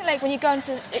eye-opening. When you go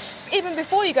into even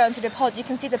before you go into the pod, you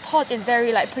can see the pod is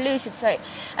very polluted. So,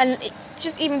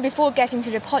 just even before getting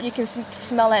to the pod, you can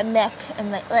smell meth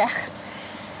and ugh,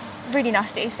 really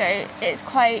nasty. So it's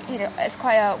quite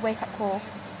a wake-up call.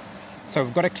 So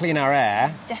we've got to clean our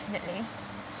air. Definitely.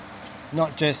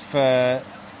 Not just for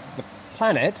the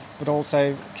planet, but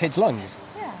also kids' lungs.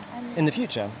 Yeah. In the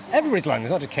future. Everybody's lungs,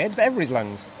 not just kids, but everybody's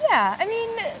lungs. Yeah, I mean,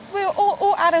 we're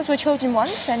all adults were children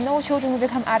once, and all children will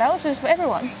become adults, so it's for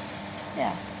everyone.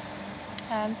 Yeah.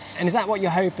 And is that what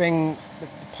you're hoping the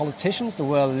politicians, the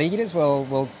world leaders,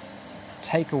 will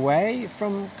take away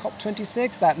from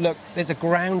COP26? That, look, there's a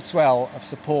groundswell of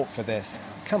support for this.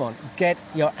 Come on, get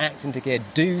your act into gear.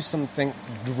 Do something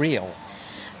real.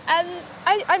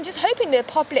 I'm just hoping the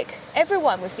public,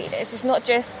 everyone will see this. It's not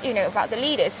just, about the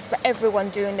leaders, it's about everyone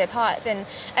doing their part. And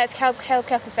as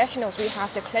healthcare professionals, we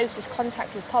have the closest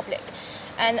contact with public.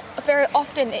 And very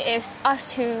often it is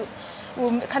us who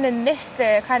will kind of miss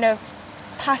the kind of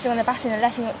passing on the baton and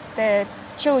letting the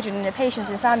children and the patients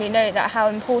and the family know that how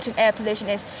important air pollution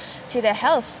is to their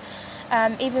health.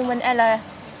 Even when Ella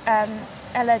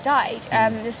died,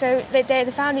 so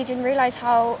the family didn't realise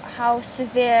how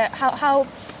severe, how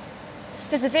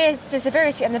the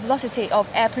severity and the velocity of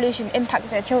air pollution impacted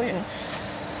their children,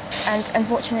 and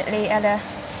unfortunately Ella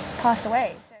passed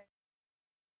away.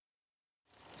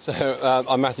 So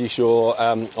I'm Matthew Shaw.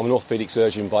 I'm an orthopaedic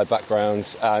surgeon by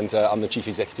background, and I'm the chief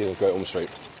executive of Great Ormond Street.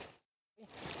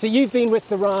 So you've been with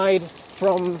the ride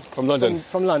from London.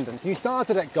 From London. So you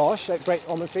started at Gosh at Great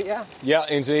Ormond Street, yeah? Yeah,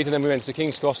 indeed. And then we went to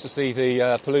King's Cross to see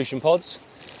the pollution pods.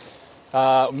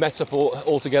 Met up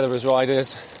all together as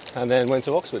riders, and then went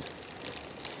to Oxford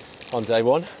on day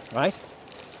one. Right.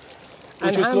 Which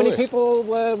And was how glorious. many people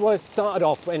were started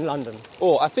off in London?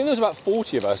 Oh, I think there's about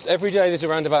 40 of us. Every day there's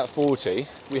around about 40.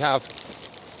 We have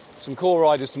some core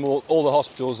riders from all the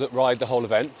hospitals that ride the whole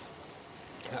event.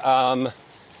 And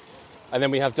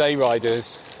then we have day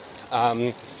riders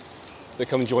that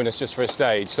come and join us just for a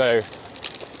stage. So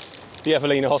the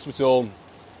Evelina Hospital,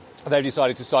 they've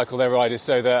decided to cycle their riders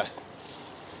so that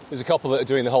there's a couple that are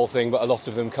doing the whole thing, but a lot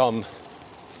of them come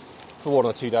for 1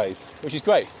 or 2 days, which is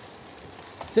great.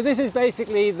 So this is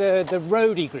basically the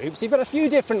roadie group. So you've got a few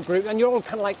different groups, and you're all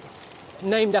kind of like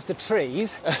named after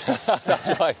trees.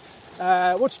 That's right.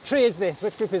 Which tree is this?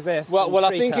 Which group is this? Well, I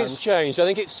Tree think terms. it's changed. I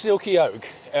think it's Silky Oak.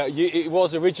 It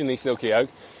was originally Silky Oak.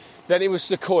 Then it was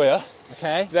Sequoia.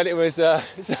 Okay. Then it was... so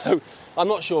I'm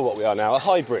not sure what we are now. A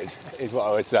hybrid is what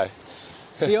I would say.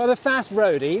 So you're the fast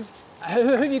roadies.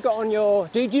 Who have you got on your...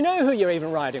 Do you know who you're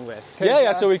even riding with? 'Cause,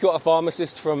 Yeah. So we've got a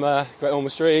pharmacist from Great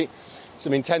Ormond Street,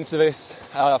 some intensivists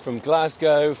from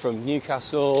Glasgow, from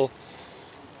Newcastle,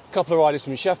 a couple of riders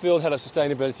from Sheffield, head of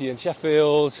sustainability in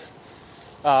Sheffield,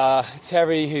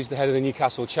 Terry, who's the head of the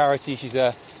Newcastle charity. She's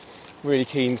a really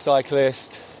keen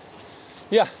cyclist.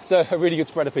 Yeah, so a really good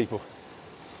spread of people.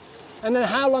 And then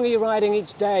how long are you riding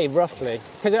each day, roughly?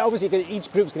 Because obviously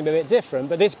each group's going to be a bit different,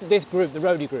 but this group, the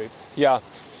roadie group... Yeah,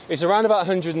 it's around about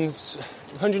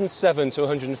 107 to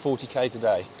 140 k's a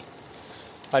day.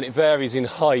 And it varies in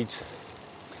height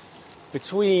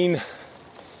between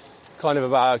kind of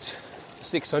about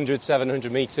 600,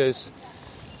 700 metres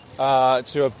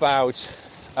to about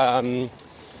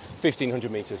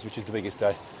 1,500 metres, which is the biggest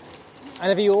day. And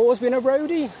have you always been a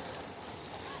roadie?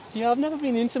 Yeah, I've never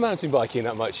been into mountain biking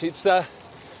that much. It's and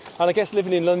I guess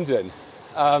living in London,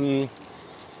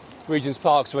 Regent's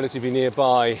Park's relatively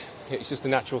nearby. It's just a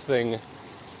natural thing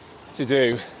to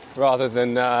do, rather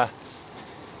than there's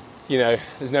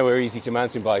nowhere easy to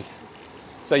mountain bike.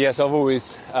 So yes, I've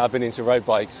always been into road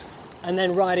bikes. And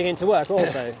then riding into work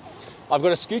also? I've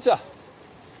got a scooter,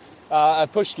 a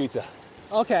push scooter.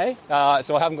 Okay.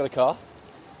 So I haven't got a car.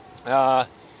 Got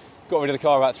rid of the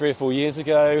car about 3 or 4 years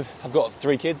ago. I've got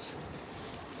 3 kids,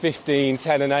 15,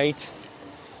 10 and 8.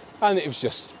 And I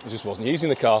just wasn't using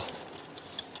the car.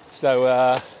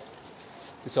 So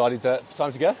decided that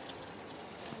time to go.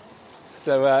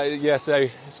 So so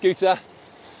scooter.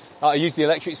 I use the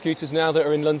electric scooters now that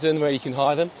are in London where you can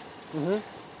hire them. Mm-hmm.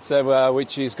 So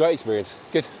which is a great experience.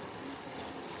 It's good.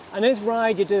 And this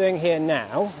ride you're doing here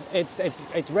now, it's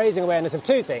raising awareness of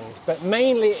 2 things, but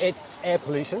mainly it's air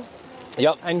pollution.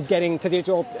 Yep. And because it's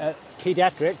all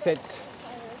paediatrics, it's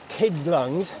kids'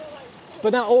 lungs.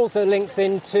 But that also links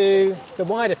into the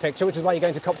wider picture, which is why you're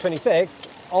going to COP26,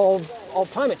 of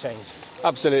climate change.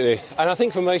 Absolutely. And I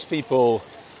think for most people,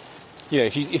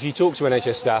 if you talk to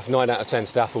NHS staff, 9 out of 10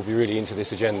 staff will be really into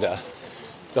this agenda,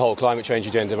 the whole climate change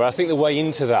agenda. But I think the way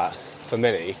into that, for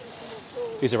many,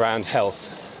 is around health.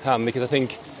 Because I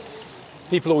think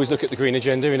people always look at the green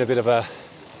agenda in a bit of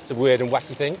it's a weird and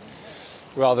wacky thing,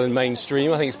 rather than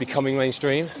mainstream. I think it's becoming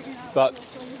mainstream. But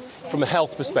from a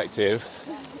health perspective,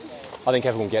 I think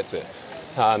everyone gets it.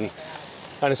 And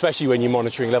especially when you're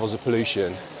monitoring levels of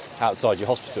pollution outside your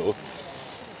hospital,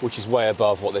 which is way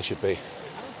above what they should be.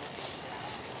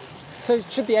 So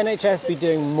should the NHS be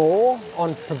doing more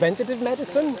on preventative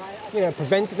medicine?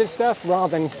 Preventative stuff,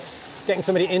 rather than getting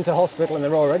somebody into hospital and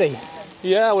they're already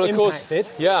impacted?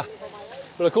 Well,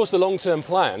 of course, the long-term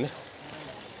plan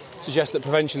suggests that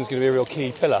prevention is going to be a real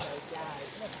key pillar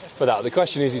for that. The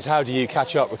question is how do you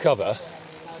catch up, recover,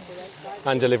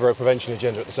 and deliver a prevention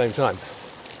agenda at the same time?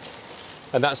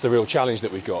 And that's the real challenge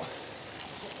that we've got.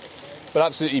 But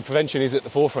absolutely, prevention is at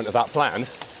the forefront of that plan.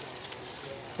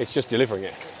 It's just delivering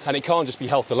it. And it can't just be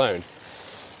health alone.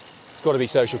 It's got to be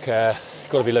social care,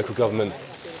 got to be local government,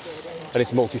 and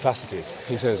it's multifaceted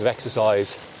in terms of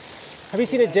exercise. Have you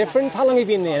seen a difference? How long have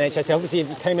you been in the NHS? Obviously,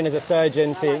 you came in as a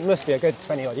surgeon, so it must be a good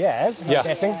 20-odd years, I'm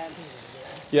guessing.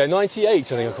 Yeah,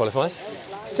 98, I think I qualified.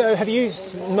 So have you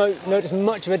noticed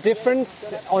much of a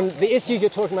difference on the issues you're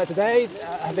talking about today?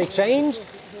 Have they changed?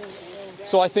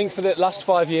 So I think for the last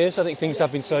 5 years, I think things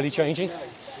have been slowly changing.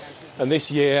 And last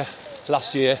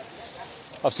year,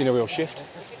 I've seen a real shift.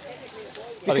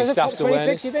 Because I think of staff's COP26,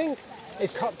 awareness. you think?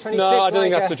 Is COP26 No, I don't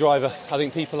think that's the driver. I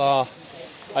think people are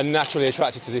naturally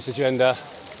attracted to this agenda.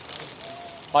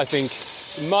 I think,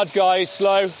 mud guys,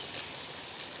 slow.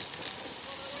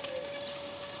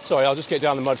 Sorry, I'll just get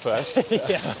down the mud first.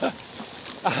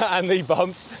 And the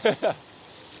bumps.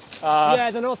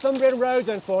 Yeah, the Northumbrian roads,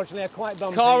 unfortunately, are quite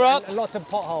bumpy. Car up. And lots of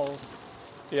potholes.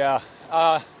 Yeah.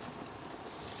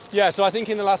 So I think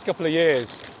in the last couple of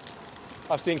years,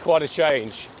 I've seen quite a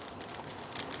change.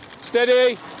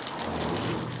 Steady!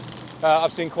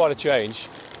 I've seen quite a change.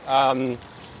 But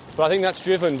I think that's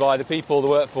driven by the people, the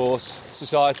workforce,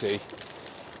 society.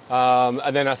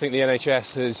 And then I think the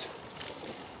NHS has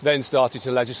then started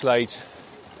to legislate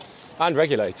and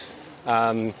regulate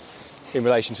in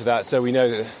relation to that. So we know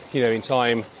that, in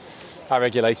time, our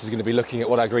regulators are going to be looking at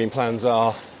what our green plans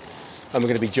are, and we're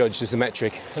going to be judged as a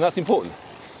metric. And that's important,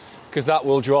 because that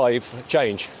will drive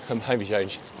change and behaviour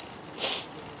change.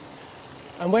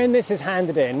 And when this is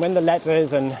handed in, when the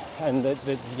letters and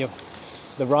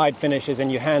the ride finishes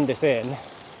and you hand this in,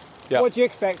 what do you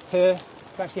expect to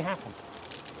actually happen?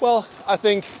 Well, I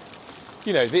think,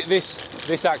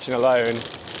 this action alone,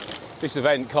 this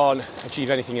event can't achieve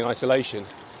anything in isolation.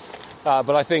 But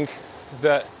I think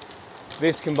that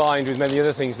this, combined with many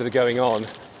other things that are going on,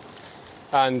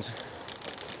 and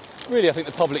really I think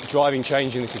the public driving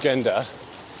change in this agenda,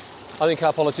 I think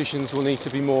our politicians will need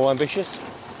to be more ambitious,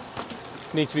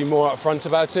 need to be more upfront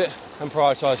about it and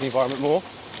prioritise the environment more.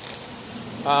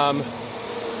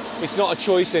 It's not a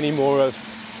choice anymore of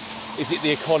is it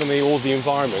the economy or the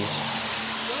environment.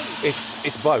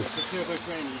 It's both.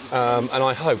 And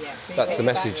I hope that's the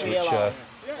message which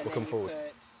will come forward.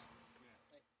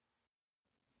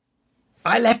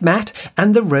 I left Matt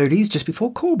and the roadies just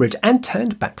before Corbridge and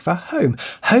turned back for home,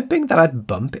 hoping that I'd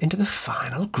bump into the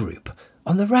final group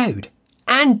on the road.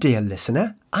 And, dear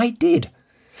listener, I did.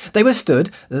 They were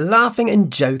stood, laughing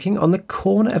and joking on the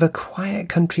corner of a quiet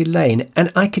country lane,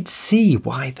 and I could see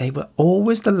why they were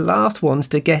always the last ones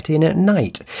to get in at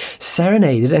night,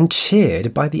 serenaded and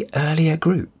cheered by the earlier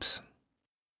groups.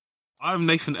 I'm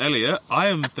Nathan Elliott. I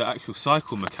am the actual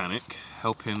cycle mechanic,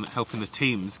 helping the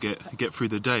teams get through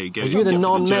the day. Are you the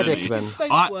non-medic then?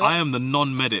 I am the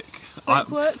non-medic.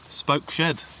 Spoke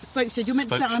Shed. Spoke Shed. You're meant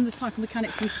to say I'm the cycle mechanic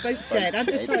from Spoke Shed.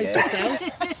 Advertise yourself.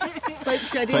 Spoke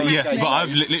Shed. But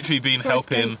I've literally been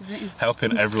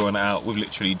helping everyone out with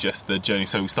literally just the journey.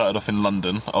 So we started off in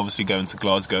London, obviously going to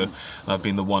Glasgow, and I've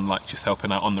been the one just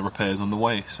helping out on the repairs on the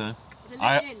way. So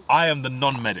I am the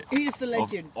non-medic. He is the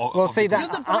legend. You're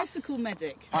the bicycle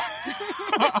medic.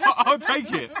 I'll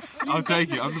take it. I'm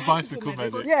the bicycle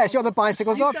medic. Yes, you're the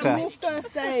bicycle doctor. He's done more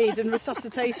first aid and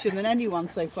resuscitation than anyone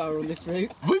so far on this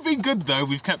route. We've been good though.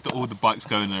 We've kept all the bikes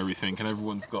going and everything, and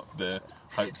everyone's got their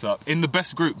hopes up. In the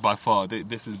best group by far.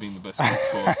 This has been the best group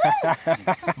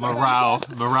for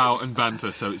morale and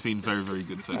banter. So it's been very, very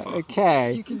good so far.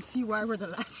 Okay. You can see why we're the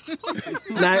last.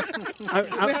 Now,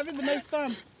 we're having the most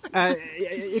fun.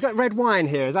 You've got red wine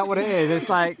here, is that what it is? It's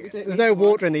like, there's no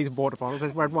water in these water bottles,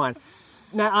 there's red wine.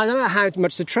 Now, I don't know how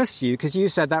much to trust you, because you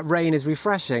said that rain is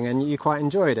refreshing and you quite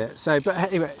enjoyed it. So, but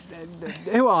anyway,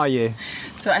 who are you?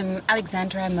 So I'm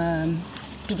Alexandra, I'm a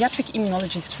paediatric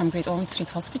immunologist from Great Ormond Street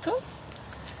Hospital.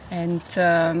 And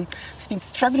I've been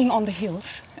struggling on the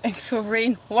hills, and so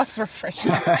rain was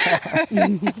refreshing.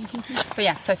 But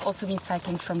yeah, so I've also been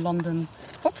cycling from London,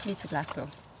 hopefully to Glasgow.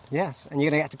 Yes, and you're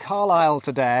going to get to Carlisle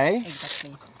today.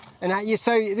 Exactly. And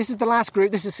so this is the last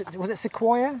group. Was it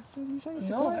Sequoia? Did you say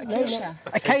Sequoia? No, Acacia.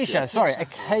 Acacia, sorry,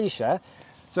 Acacia.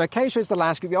 So Acacia is the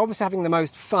last group. You're obviously having the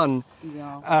most fun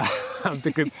of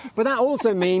the group. But that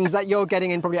also means that you're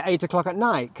getting in probably at 8 o'clock at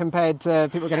night compared to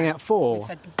people getting in at 4. We've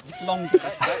had long days.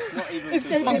 It's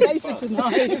going to be later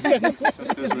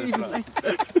tonight.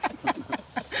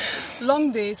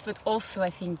 Long days, but also I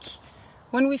think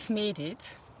when we've made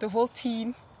it, the whole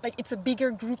team, it's a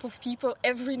bigger group of people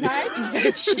every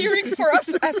night cheering for us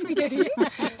as we get in.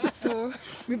 So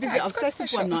we've been a bit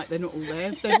upset one night they're not all there.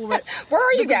 They've all where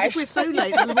are you guys? We're so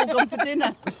late they've all gone for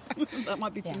dinner. That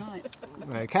might be tonight.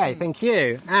 Okay, thank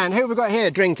you. And who have we got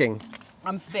here drinking?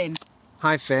 I'm Finn.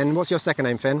 Hi Finn. What's your second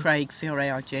name, Finn? Craig,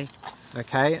 C-R-A-I-G.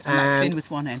 Okay. And that's Finn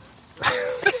with one N.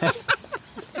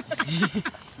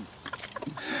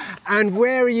 And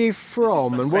where are you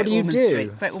from and what do you do?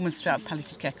 Great Ormond Street,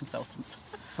 palliative care consultant.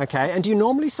 Okay, and do you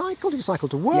normally cycle? Do you cycle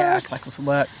to work? Yeah, I cycle to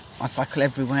work. I cycle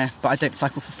everywhere, but I don't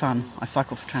cycle for fun. I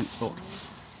cycle for transport.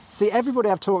 See, everybody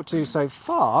I've talked to so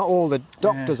far, all the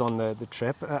doctors on the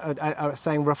trip, are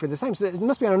saying roughly the same. So there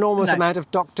must be an enormous amount of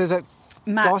doctors at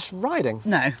Gosh riding.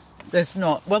 No, there's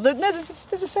not. Well,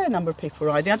 there's a fair number of people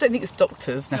riding. I don't think it's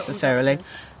doctors necessarily.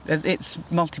 It's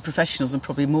multi-professionals and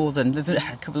probably more than... There's a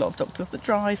heck of a lot of doctors that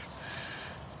drive.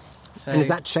 So, and is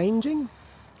that changing?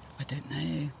 I don't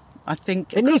know. I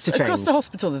think it needs to change. Across the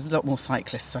hospital there's a lot more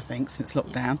cyclists, I think, since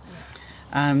lockdown.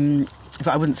 But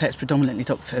I wouldn't say it's predominantly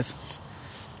doctors.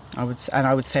 I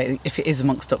would say if it is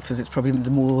amongst doctors, it's probably the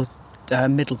more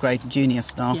middle grade and junior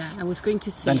staff. Yeah, I was going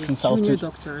to say consultants. junior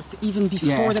doctors, even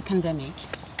before the pandemic.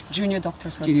 Junior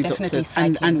doctors were definitely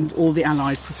cycling. And all the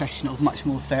allied professionals, much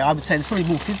more so. I would say there's probably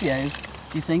more physios,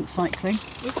 do you think, cycling?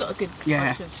 We've got a good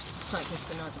bunch of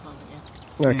cyclists in our department,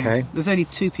 Okay. Yeah. There's only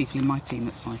 2 people in my team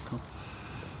that cycle.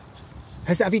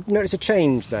 Have you noticed a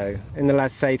change, though, in the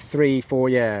last, say,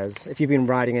 3-4 years? If you've been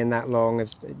riding in that long, do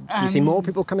you see more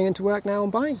people coming into work now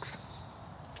on bikes?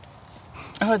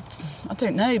 I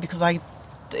don't know, because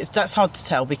that's hard to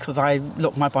tell, because I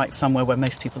lock my bike somewhere where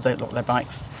most people don't lock their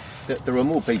bikes. There are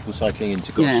more people cycling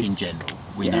into Gosh in general.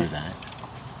 We know that.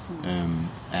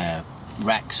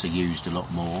 Racks are used a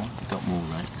lot more. We've got more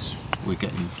racks. We're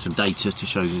getting some data to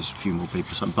show there's a few more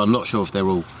people cycling, but I'm not sure if they're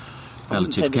all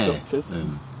palliative care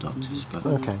doctors, but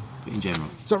in general.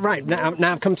 So right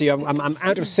now I've come to you. I'm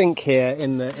out of sync here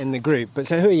in the group. But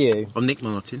so who are you? I'm Nick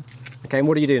Martin. Okay, and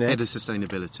what do you do now? Head of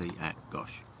Sustainability at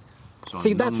Gosh. So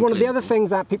See, that's one of the other things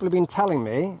that people have been telling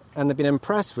me, and they've been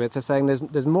impressed with. They're saying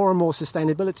there's more and more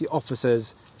sustainability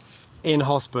officers in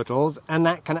hospitals, and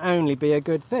that can only be a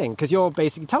good thing, because you're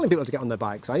basically telling people to get on their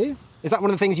bikes, are you? Is that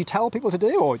one of the things you tell people to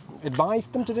do, or advise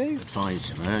them to do? Advise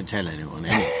them. I don't tell anyone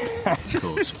anything, of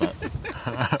course. But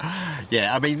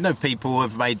yeah, I mean, no, people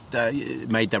have made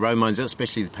their own minds up,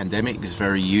 especially the pandemic. It's a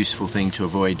very useful thing to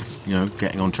avoid,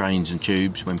 getting on trains and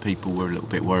tubes when people were a little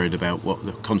bit worried about what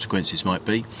the consequences might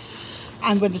be.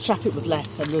 And when the traffic was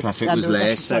less. So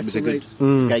it was a good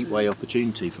gateway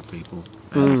opportunity for people.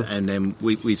 And then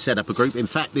we've set up a group. In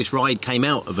fact, this ride came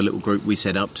out of a little group we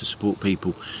set up to support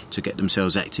people to get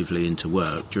themselves actively into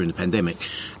work during the pandemic.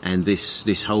 And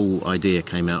this whole idea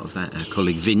came out of that. Our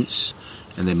colleague Vince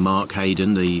and then Mark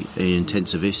Hayden, the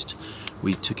intensivist,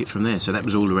 we took it from there. So that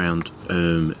was all around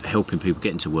helping people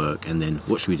get into work, and then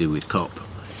what should we do with COP,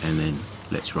 and then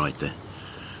let's ride there.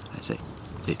 That's it.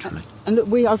 Literally. And look,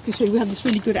 I was going to show you, we have this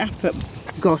really good app at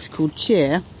Gosh called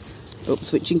Cheer,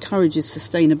 which encourages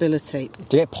sustainability.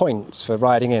 Do you get points for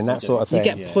riding in, that sort of thing?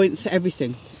 You get points for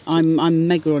everything. I'm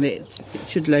mega on it. It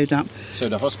should load up. So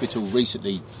the hospital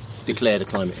recently declared a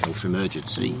climate health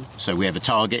emergency. So we have a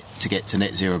target to get to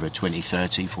net zero by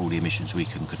 2030 for all the emissions we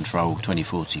can control,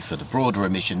 2040 for the broader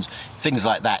emissions. Things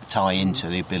like that tie into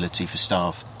the ability for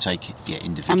staff to take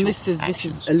individual and this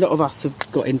actions. Is a lot of us have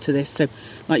got into this. So,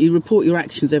 like, you report your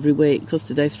actions every week, because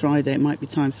today's Friday, it might be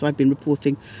time. So I've been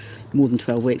reporting more than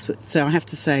 12 weeks. But so I have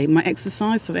to say, my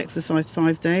exercise, so I've exercised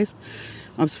 5 days.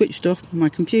 I've switched off my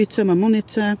computer, my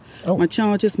monitor, my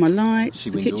chargers, my lights,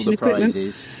 the kitchen equipment,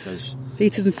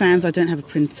 heaters and fans. I don't have a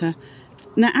printer.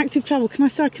 Now, active travel, can I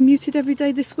say I commuted every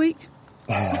day this week?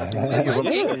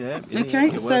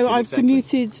 Okay, so I've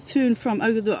commuted to and from.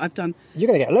 I've done. You're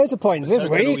going to get loads of points this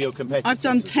week. I've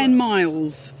done 10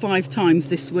 miles 5 times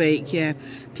this week. Yeah,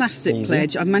 plastic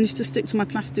pledge. I've managed to stick to my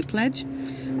plastic pledge.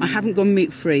 I haven't gone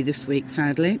meat free this week,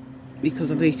 sadly,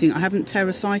 because I'm eating. I haven't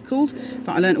TerraCycled,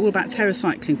 but I learned all about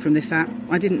TerraCycling from this app.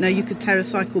 I didn't know you could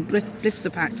TerraCycle blister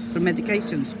packs for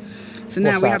medications. So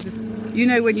now we have this.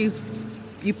 When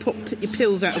you pop your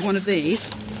pills out of one of these.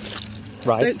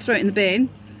 Right. Don't throw it in the bin.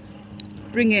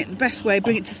 Bring it to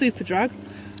Superdrug,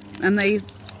 and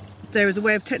there is a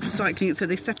way of tetracycling it, so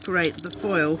they separate the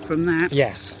foil from that.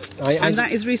 Yes. And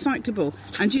that is recyclable.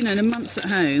 And in a month at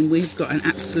home, we've got an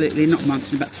absolutely, not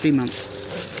month, in about 3 months,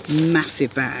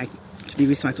 massive bag to be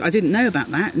recycled. I didn't know about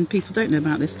that, and people don't know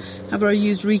about this. Have I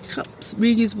used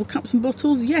reusable cups and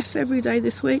bottles? Yes, every day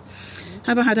this week.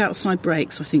 Have I had outside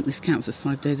breaks? I think this counts as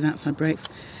 5 days of outside breaks.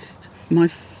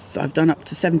 I've done up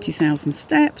to 70,000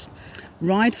 steps.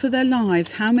 Ride for their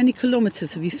lives. How many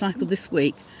kilometres have you cycled this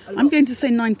week? I'm going to say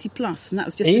 90 plus, and that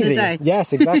was just in a day.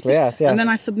 Yes, exactly, yes. And then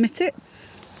I submit it,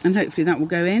 and hopefully that will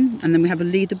go in. And then we have a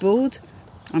leaderboard.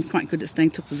 I'm quite good at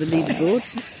staying top of the leaderboard.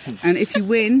 And if you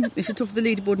win, if you're top of the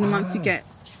leaderboard in a month, you get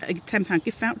a £10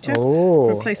 gift voucher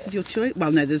for a place of your choice.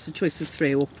 Well, no, there's a choice of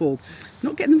 3 or 4.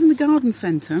 Not getting them from the garden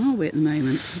centre, are we, at the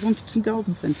moment? I wanted some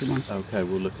garden centre one. OK,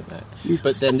 we'll look at that.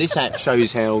 But then this app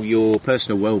shows how your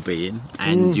personal well-being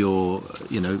and your,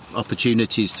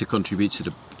 opportunities to contribute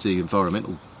to the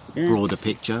environmental broader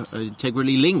picture are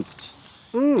integrally linked.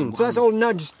 So that's all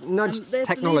nudge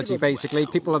technology, basically.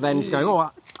 People are then going,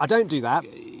 I don't do that.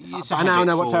 I now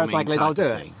know what TerraCycle is, I'll do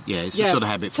it. Yeah, it's a sort of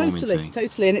habit-forming thing.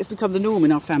 Totally, and it's become the norm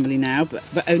in our family now, but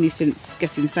only since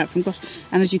getting this out from Gosh.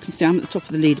 And as you can see, I'm at the top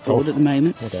of the leaderboard at the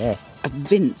moment.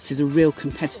 Vince is a real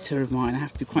competitor of mine. I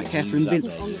have to be quite careful. And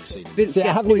Vince I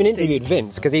haven't even interviewed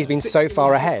Vince, because he's been so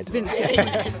far ahead.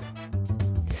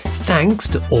 Thanks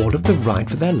to all of the Ride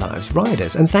for Their Lives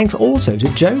riders, and thanks also to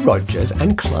Joe Rogers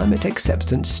and Climate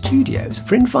Acceptance Studios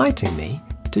for inviting me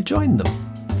to join them.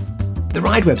 The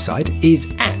ride website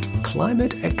is at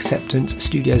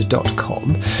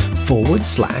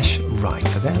climateacceptancestudios.com/ride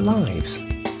for their lives.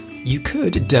 You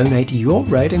could donate your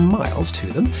riding miles to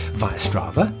them via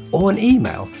Strava or an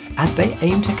email, as they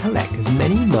aim to collect as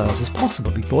many miles as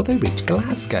possible before they reach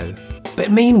Glasgow.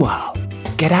 But meanwhile,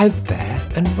 get out there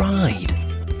and ride.